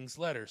the king's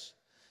letters.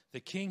 The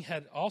king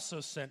had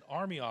also sent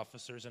army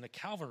officers and a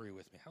cavalry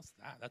with me. How's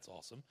that? That's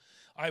awesome.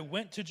 I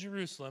went to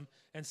Jerusalem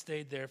and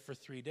stayed there for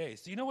 3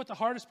 days. Do you know what the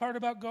hardest part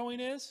about going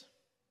is?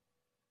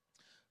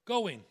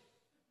 Going.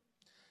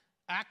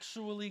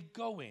 Actually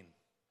going.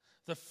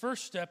 The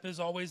first step is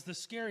always the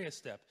scariest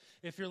step.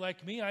 If you're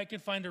like me, I can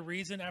find a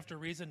reason after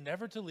reason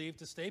never to leave,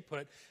 to stay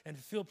put, and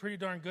feel pretty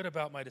darn good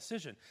about my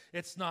decision.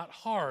 It's not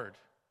hard.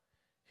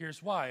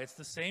 Here's why. It's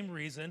the same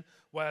reason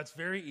why it's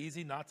very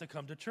easy not to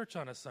come to church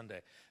on a Sunday.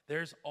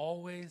 There's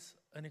always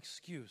an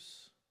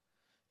excuse.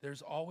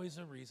 There's always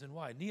a reason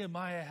why.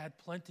 Nehemiah had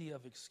plenty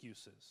of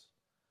excuses.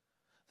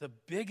 The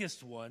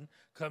biggest one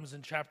comes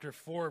in chapter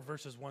 4,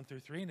 verses 1 through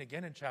 3, and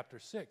again in chapter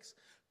 6.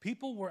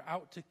 People were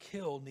out to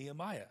kill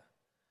Nehemiah.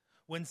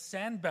 When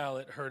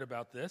Sanballat heard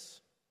about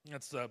this,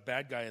 that's the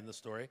bad guy in the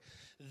story,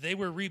 they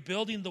were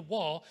rebuilding the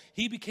wall.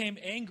 He became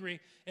angry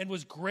and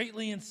was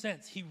greatly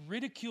incensed. He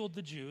ridiculed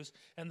the Jews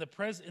and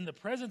in the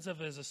presence of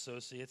his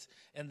associates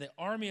and the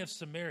army of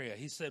Samaria.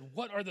 He said,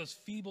 what are those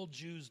feeble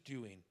Jews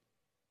doing?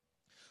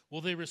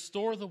 Will they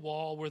restore the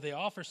wall? Will they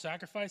offer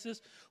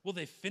sacrifices? Will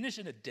they finish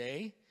in a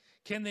day?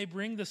 Can they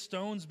bring the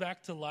stones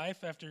back to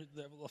life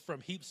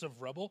from heaps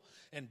of rubble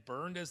and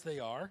burned as they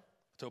are?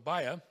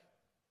 Tobiah,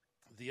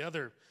 the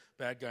other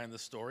bad guy in the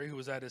story who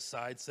was at his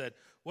side, said,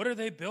 what are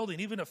they building?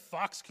 Even a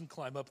fox can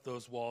climb up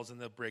those walls and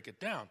they'll break it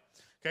down.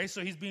 Okay,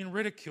 so he's being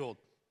ridiculed.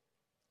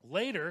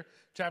 Later,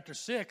 chapter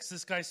 6,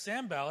 this guy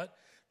Sanballat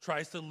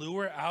tries to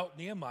lure out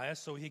Nehemiah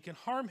so he can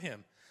harm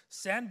him.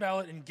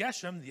 Sanballat and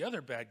Geshem, the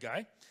other bad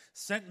guy,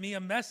 sent me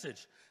a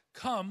message.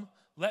 Come,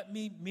 let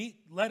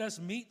us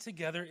meet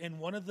together in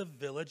one of the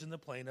village in the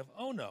plain of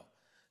Ono.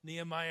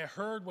 Nehemiah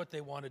heard what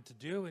they wanted to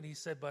do, and he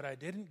said, but I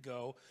didn't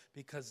go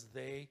because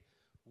they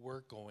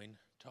were going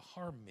to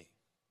harm me.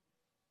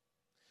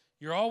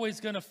 You're always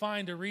going to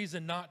find a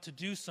reason not to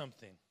do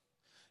something.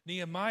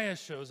 Nehemiah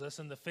shows us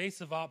in the face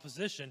of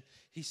opposition,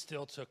 he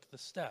still took the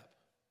step.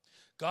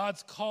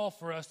 God's call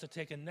for us to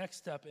take a next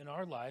step in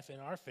our life, in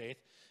our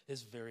faith,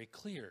 is very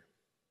clear.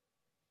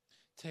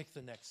 Take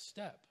the next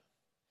step,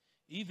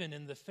 even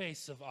in the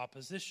face of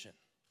opposition.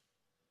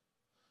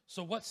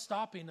 So what's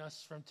stopping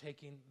us from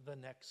taking the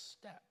next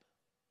step?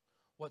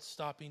 What's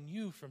stopping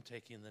you from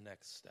taking the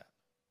next step?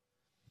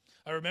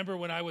 I remember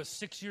when I was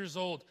 6 years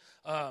old,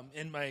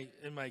 in my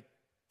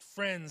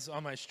friends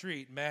on my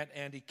street, Matt,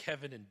 Andy,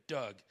 Kevin, and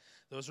Doug.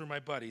 Those were my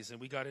buddies, and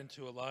we got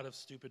into a lot of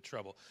stupid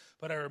trouble.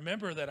 But I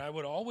remember that I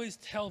would always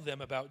tell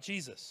them about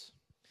Jesus.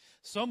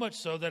 So much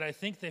so that I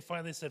think they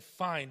finally said,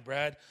 fine,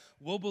 Brad,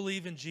 we'll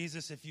believe in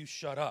Jesus if you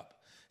shut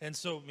up. And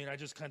so, I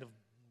just kind of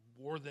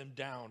wore them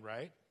down,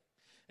 right?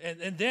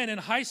 And then in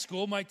high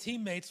school, my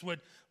teammates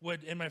would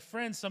and my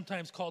friends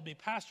sometimes called me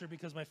pastor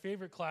because my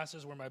favorite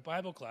classes were my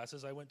Bible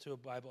classes. I went to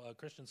a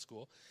Christian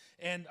school,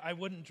 and I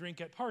wouldn't drink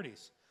at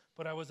parties.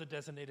 But I was a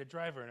designated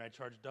driver, and I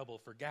charged double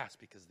for gas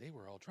because they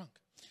were all drunk.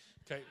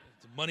 Okay,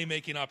 it's a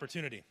money-making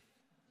opportunity.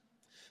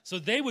 So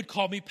they would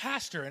call me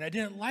pastor, and I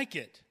didn't like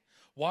it.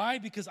 Why?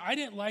 Because I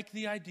didn't like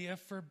the idea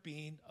for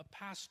being a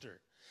pastor.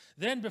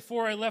 Then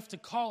before I left to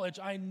college,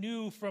 I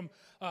knew from,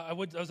 I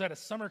was at a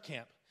summer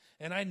camp,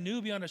 and I knew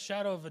beyond a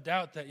shadow of a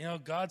doubt that,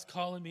 God's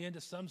calling me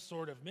into some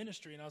sort of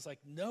ministry. And I was like,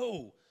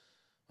 no,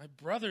 my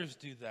brothers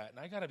do that, and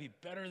I got to be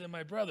better than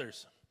my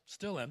brothers.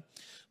 Still am,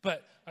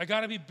 but I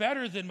got to be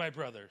better than my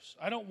brothers.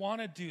 I don't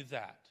want to do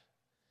that.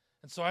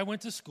 And so I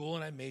went to school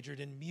and I majored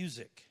in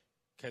music.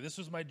 Okay, this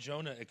was my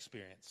Jonah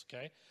experience,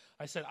 okay?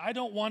 I said, I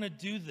don't want to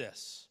do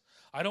this.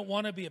 I don't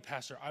want to be a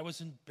pastor. I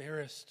was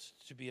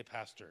embarrassed to be a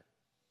pastor.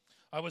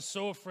 I was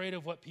so afraid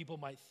of what people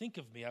might think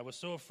of me. I was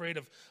so afraid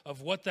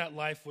of what that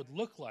life would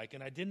look like,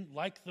 and I didn't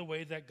like the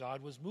way that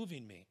God was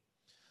moving me.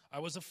 I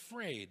was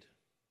afraid.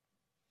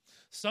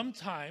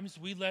 Sometimes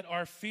we let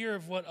our fear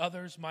of what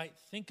others might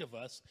think of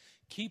us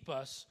keep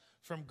us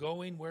from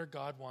going where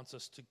God wants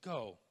us to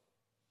go.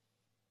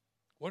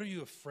 What are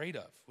you afraid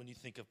of when you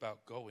think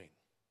about going?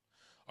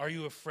 Are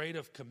you afraid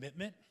of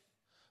commitment?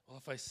 Well,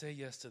 if I say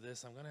yes to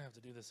this, I'm going to have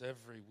to do this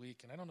every week,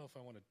 and I don't know if I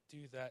want to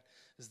do that.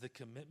 Does the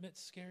commitment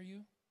scare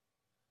you?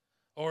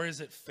 Or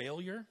is it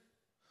failure?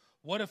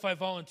 What if I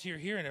volunteer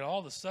here and it all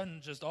of a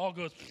sudden just all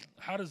goes,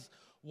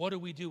 what do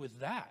we do with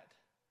that?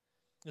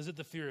 Is it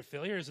the fear of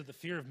failure? Is it the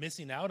fear of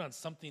missing out on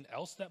something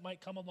else that might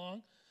come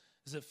along?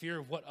 Is it fear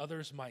of what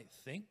others might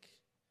think?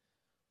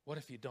 What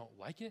if you don't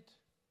like it?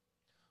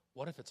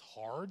 What if it's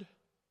hard?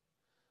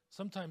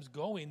 Sometimes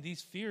going,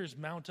 these fears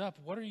mount up.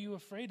 What are you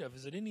afraid of?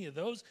 Is it any of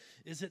those?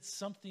 Is it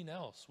something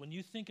else? When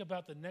you think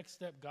about the next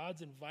step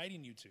God's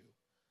inviting you to,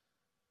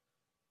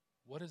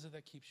 what is it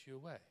that keeps you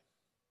away?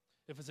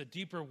 If it's a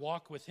deeper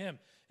walk with Him,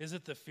 is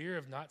it the fear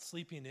of not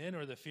sleeping in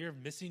or the fear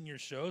of missing your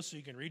show so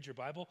you can read your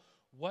Bible?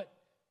 What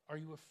are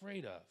you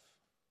afraid of?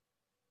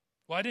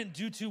 Well, I didn't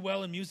do too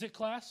well in music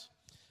class,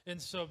 and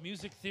so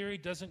music theory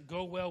doesn't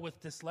go well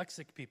with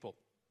dyslexic people.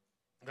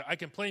 I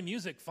can play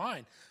music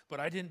fine, but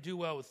I didn't do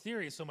well with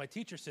theory, so my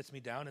teacher sits me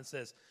down and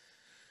says,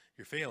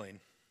 you're failing,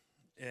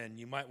 and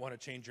you might want to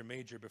change your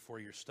major before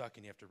you're stuck,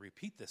 and you have to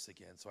repeat this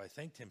again. So I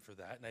thanked him for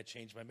that, and I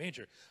changed my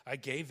major. I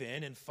gave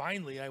in, and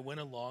finally I went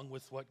along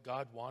with what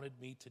God wanted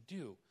me to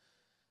do.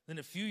 Then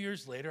a few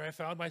years later, I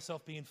found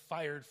myself being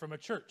fired from a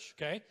church,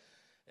 okay?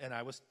 And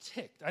I was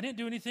ticked. I didn't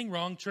do anything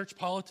wrong. Church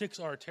politics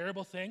are a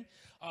terrible thing,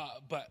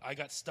 but I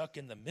got stuck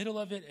in the middle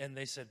of it, and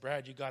they said,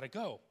 Brad, you got to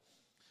go.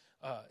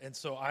 And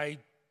so I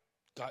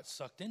got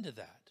sucked into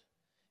that.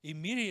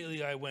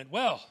 Immediately I went,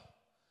 well,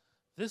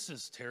 this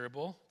is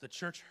terrible. The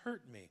church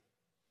hurt me.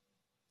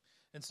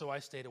 And so I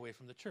stayed away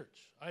from the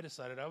church. I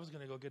decided I was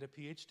going to go get a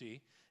PhD,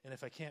 and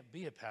if I can't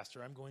be a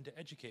pastor, I'm going to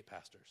educate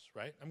pastors,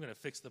 right? I'm going to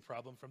fix the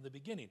problem from the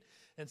beginning.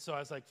 And so I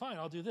was like, fine,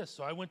 I'll do this.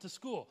 So I went to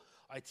school.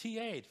 I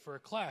TA'd for a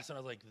class, and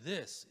I was like,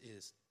 this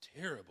is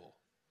terrible.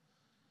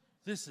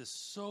 This is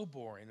so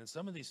boring, and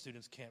some of these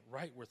students can't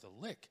write worth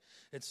a lick.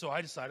 And so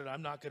I decided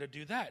I'm not going to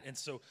do that. And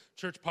so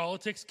church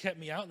politics kept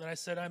me out, and then I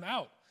said I'm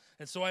out.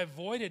 And so I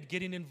avoided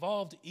getting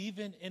involved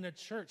even in a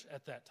church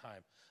at that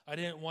time. I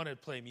didn't want to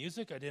play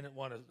music. I didn't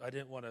want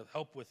to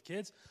help with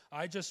kids.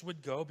 I just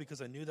would go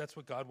because I knew that's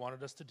what God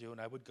wanted us to do, and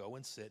I would go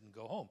and sit and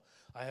go home.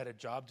 I had a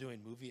job doing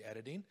movie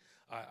editing.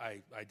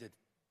 I did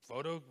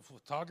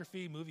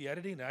photography, movie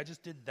editing, and I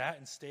just did that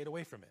and stayed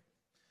away from it.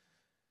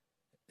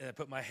 And I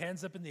put my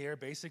hands up in the air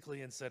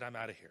basically and said, I'm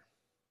out of here.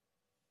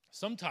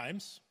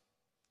 Sometimes,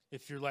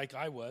 if you're like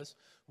I was,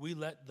 we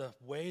let the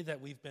way that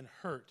we've been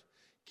hurt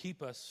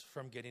keep us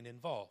from getting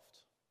involved.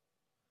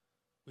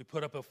 We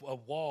put up a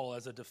wall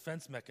as a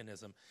defense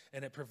mechanism,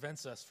 and it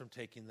prevents us from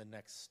taking the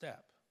next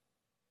step.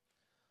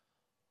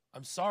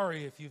 I'm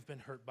sorry if you've been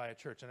hurt by a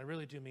church, and I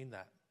really do mean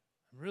that.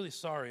 I'm really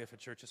sorry if a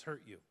church has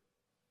hurt you.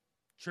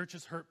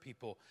 Churches hurt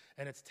people,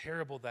 and it's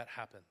terrible that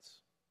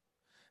happens.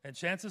 And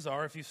chances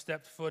are, if you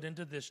stepped foot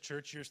into this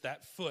church,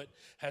 that foot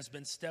has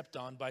been stepped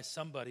on by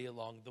somebody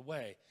along the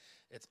way.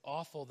 It's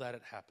awful that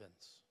it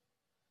happens.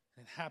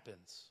 It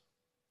happens.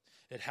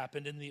 It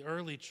happened in the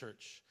early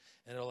church,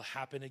 and it'll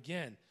happen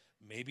again.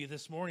 Maybe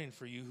this morning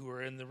for you who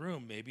are in the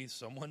room, maybe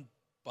someone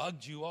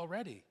bugged you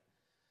already.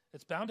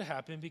 It's bound to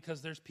happen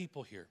because there's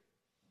people here.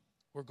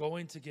 We're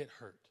going to get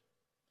hurt.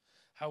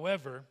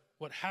 However,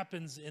 what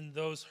happens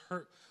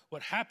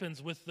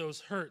with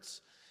those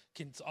hurts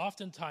can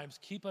oftentimes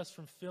keep us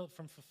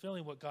from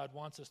fulfilling what God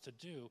wants us to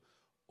do,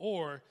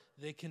 or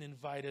they can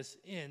invite us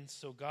in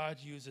so God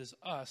uses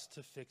us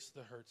to fix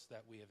the hurts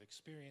that we have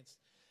experienced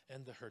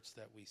and the hurts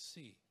that we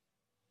see.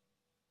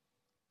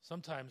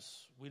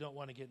 Sometimes we don't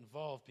want to get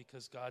involved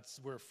because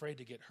we're afraid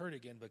to get hurt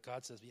again, but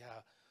God says, yeah,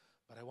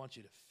 but I want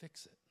you to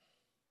fix it.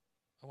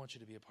 I want you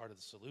to be a part of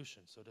the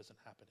solution so it doesn't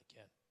happen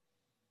again.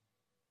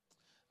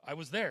 I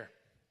was there.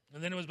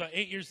 And then it was about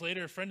 8 years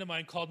later, a friend of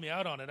mine called me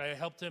out on it. I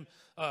helped him.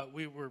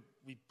 We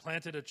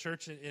planted a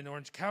church in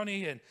Orange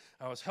County, and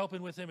I was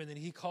helping with him. And then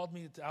he called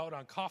me out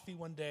on coffee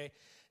one day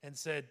and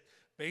said,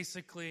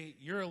 basically,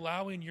 you're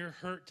allowing your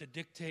hurt to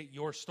dictate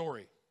your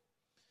story.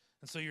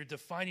 And so you're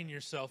defining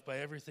yourself by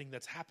everything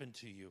that's happened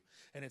to you,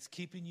 and it's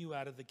keeping you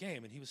out of the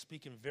game. And he was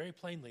speaking very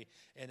plainly,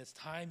 and it's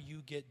time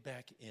you get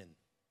back in.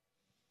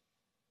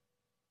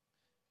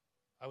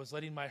 I was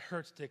letting my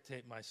hurts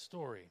dictate my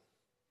story,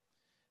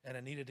 and I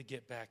needed to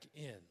get back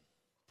in.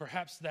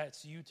 Perhaps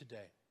that's you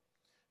today.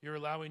 You're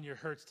allowing your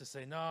hurts to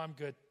say, no, I'm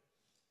good.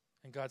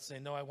 And God's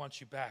saying, no, I want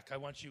you back. I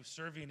want you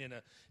serving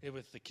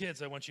with the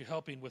kids. I want you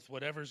helping with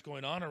whatever's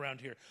going on around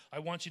here. I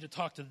want you to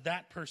talk to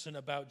that person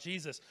about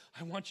Jesus.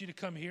 I want you to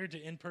come here to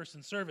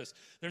in-person service.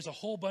 There's a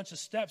whole bunch of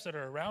steps that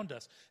are around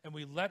us, and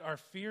we let our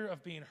fear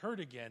of being hurt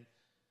again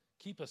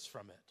keep us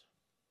from it.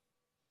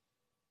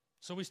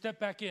 So we step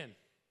back in.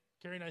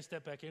 Carrie and I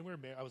stepped back in.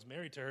 I was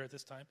married to her at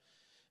this time.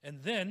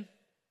 And then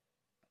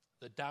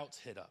the doubts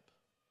hit up.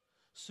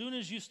 Soon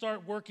as you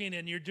start working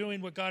and you're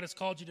doing what God has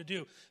called you to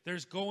do,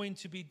 there's going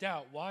to be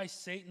doubt. Why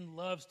Satan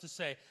loves to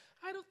say,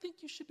 I don't think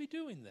you should be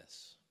doing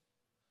this.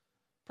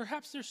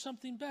 Perhaps there's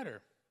something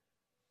better.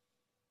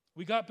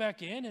 We got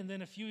back in, and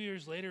then a few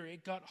years later,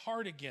 it got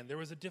hard again. There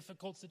was a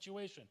difficult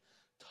situation.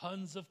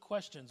 Tons of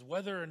questions,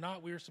 whether or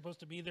not we were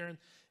supposed to be there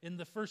in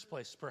the first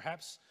place.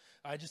 Perhaps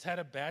I just had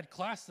a bad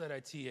class that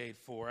I TA'd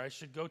for. I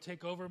should go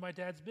take over my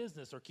dad's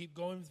business or keep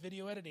going with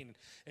video editing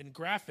and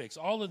graphics.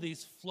 All of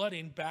these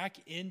flooding back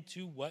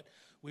into what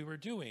we were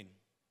doing.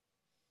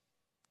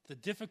 The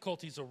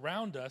difficulties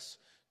around us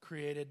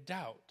created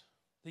doubt.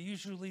 They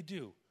usually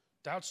do.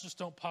 Doubts just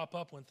don't pop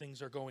up when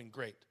things are going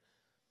great.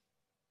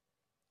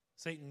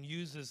 Satan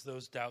uses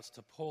those doubts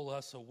to pull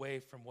us away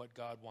from what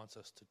God wants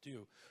us to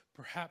do.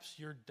 Perhaps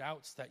your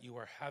doubts that you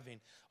are having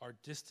are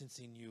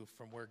distancing you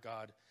from where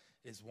God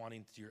is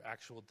wanting your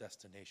actual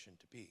destination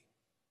to be.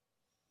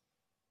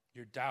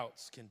 Your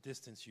doubts can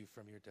distance you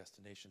from your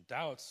destination.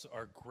 Doubts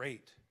are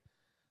great.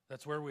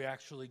 That's where we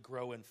actually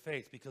grow in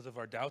faith. Because of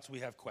our doubts, we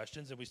have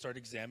questions, and we start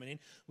examining.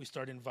 We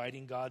start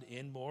inviting God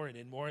in more and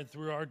in more. And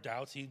through our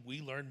doubts,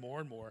 we learn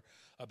more and more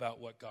about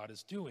what God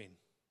is doing.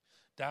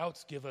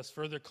 Doubts give us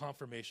further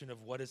confirmation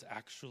of what is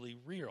actually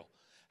real.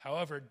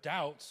 However,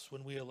 doubts,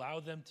 when we allow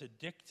them to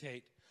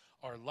dictate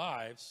our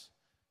lives,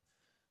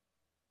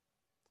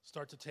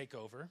 start to take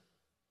over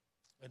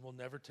and will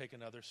never take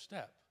another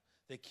step.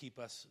 They keep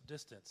us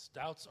distance.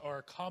 Doubts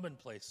are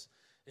commonplace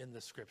in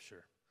the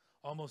Scripture.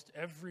 Almost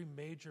every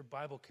major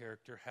Bible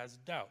character has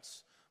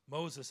doubts.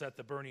 Moses at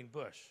the burning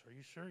bush. Are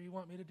you sure you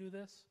want me to do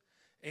this?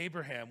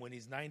 Abraham, when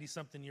he's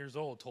 90-something years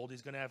old, told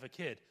he's going to have a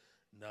kid.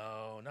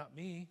 No, not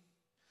me.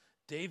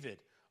 David,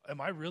 am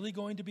I really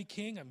going to be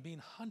king? I'm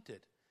being hunted.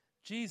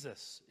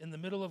 Jesus, in the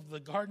middle of the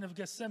Garden of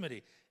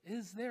Gethsemane,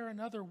 is there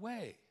another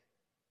way?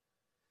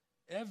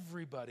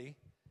 Everybody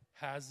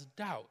has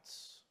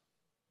doubts.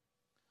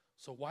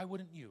 So why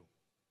wouldn't you?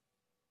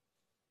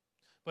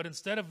 But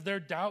instead of their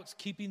doubts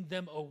keeping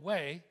them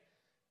away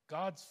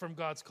from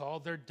God's call,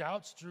 their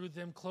doubts drew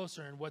them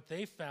closer. And what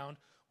they found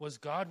was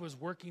God was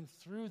working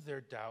through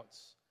their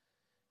doubts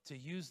to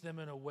use them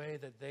in a way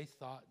that they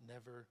thought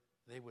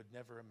they would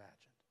never imagine.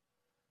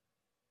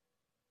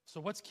 So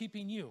what's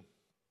keeping you?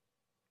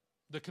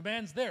 The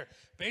command's there.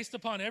 Based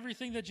upon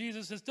everything that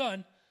Jesus has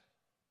done,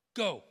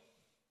 go.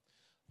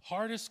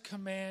 Hardest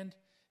command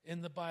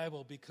in the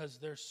Bible because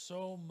there's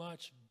so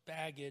much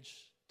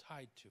baggage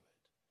tied to it.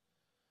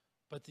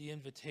 But the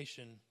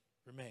invitation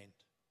remained.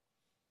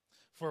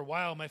 For a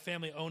while, my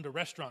family owned a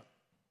restaurant.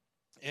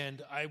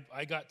 And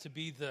I got to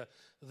be the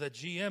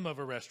GM of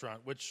a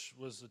restaurant, which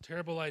was a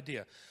terrible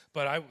idea.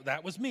 But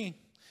that was me.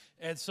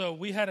 And so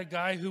we had a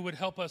guy who would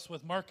help us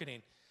with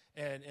marketing.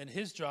 And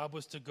his job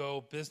was to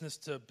go business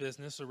to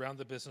business around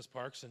the business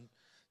parks and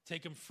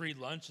take them free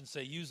lunch and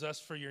say, use us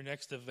for your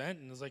next event.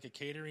 And it was like a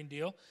catering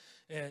deal.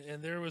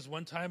 And there was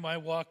one time I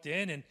walked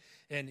in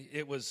and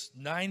it was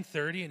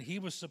 9:30 and he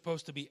was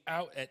supposed to be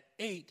out at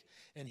 8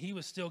 and he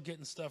was still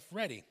getting stuff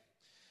ready.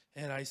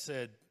 And I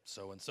said,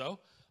 so-and-so,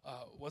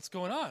 what's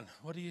going on?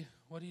 What are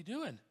you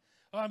doing?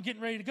 Oh, I'm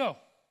getting ready to go.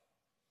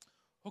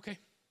 Okay.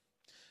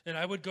 And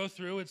I would go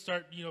through and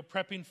start,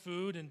 prepping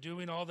food and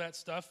doing all that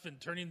stuff and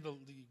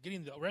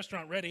getting the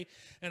restaurant ready.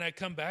 And I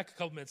come back a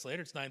couple minutes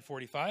later. It's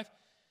 9:45.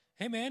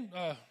 Hey, man,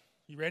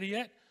 you ready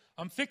yet?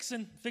 I'm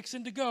fixing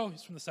to go.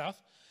 He's from the South.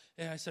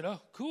 And I said, oh,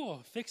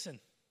 cool,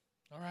 fixing.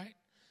 All right.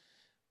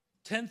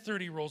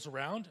 10:30 rolls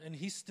around, and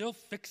he's still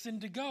fixing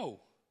to go.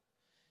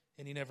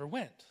 And he never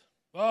went.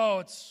 Oh,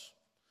 it's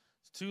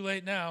too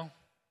late now.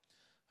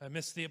 I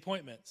missed the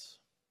appointments.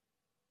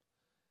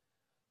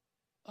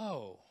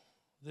 Oh.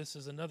 This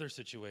is another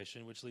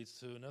situation which leads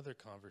to another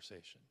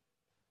conversation.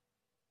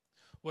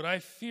 What I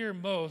fear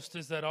most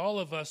is that all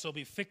of us will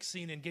be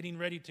fixing and getting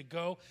ready to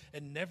go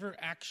and never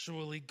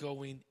actually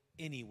going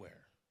anywhere.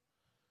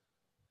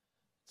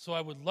 So I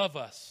would love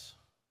us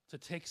to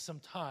take some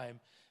time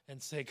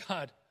and say,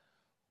 God,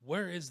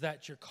 where is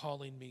that you're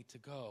calling me to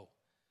go?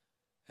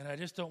 And I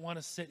just don't want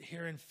to sit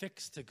here and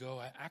fix to go.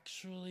 I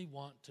actually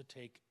want to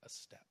take a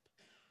step.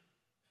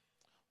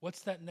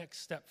 What's that next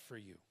step for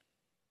you?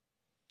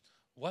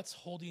 What's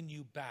holding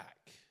you back?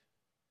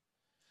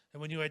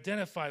 And when you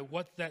identify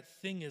what that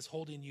thing is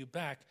holding you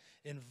back,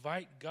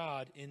 invite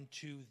God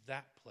into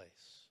that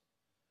place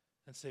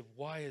and say,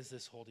 why is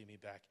this holding me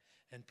back?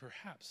 And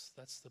perhaps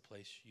that's the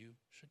place you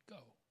should go.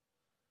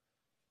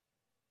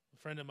 A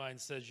friend of mine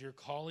says your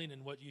calling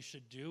and what you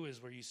should do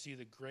is where you see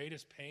the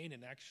greatest pain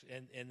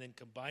and then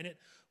combine it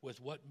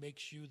with what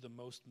makes you the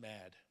most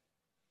mad.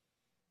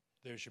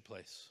 there's your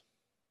place.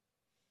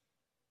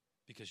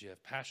 Because you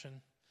have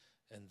passion,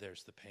 and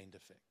there's the pain to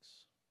fix.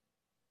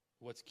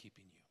 What's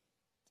keeping you?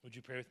 Would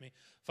you pray with me?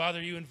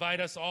 Father, you invite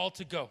us all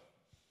to go.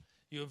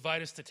 You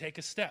invite us to take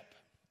a step.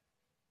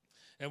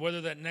 And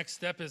whether that next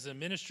step is a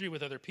ministry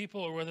with other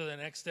people or whether the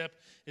next step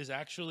is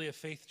actually a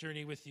faith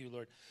journey with you,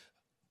 Lord,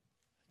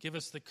 give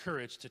us the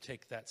courage to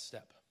take that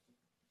step.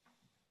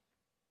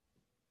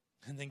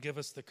 And then give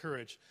us the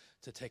courage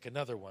to take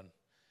another one,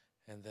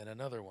 and then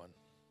another one,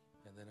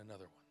 and then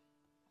another one.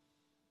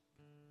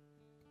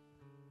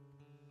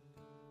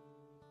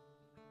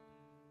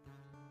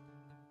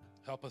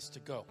 Help us to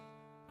go.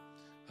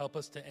 Help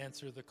us to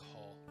answer the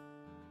call.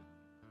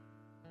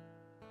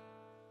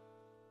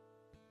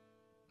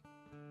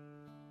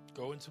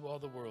 Go into all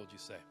the world, you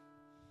say.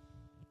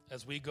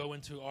 As we go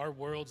into our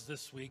worlds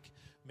this week,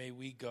 may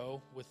we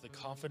go with the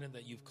confidence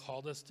that you've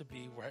called us to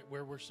be right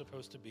where we're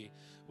supposed to be,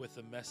 with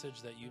the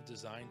message that you've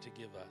designed to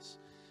give us,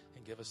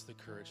 and give us the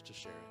courage to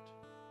share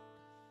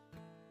it.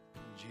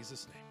 In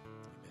Jesus' name.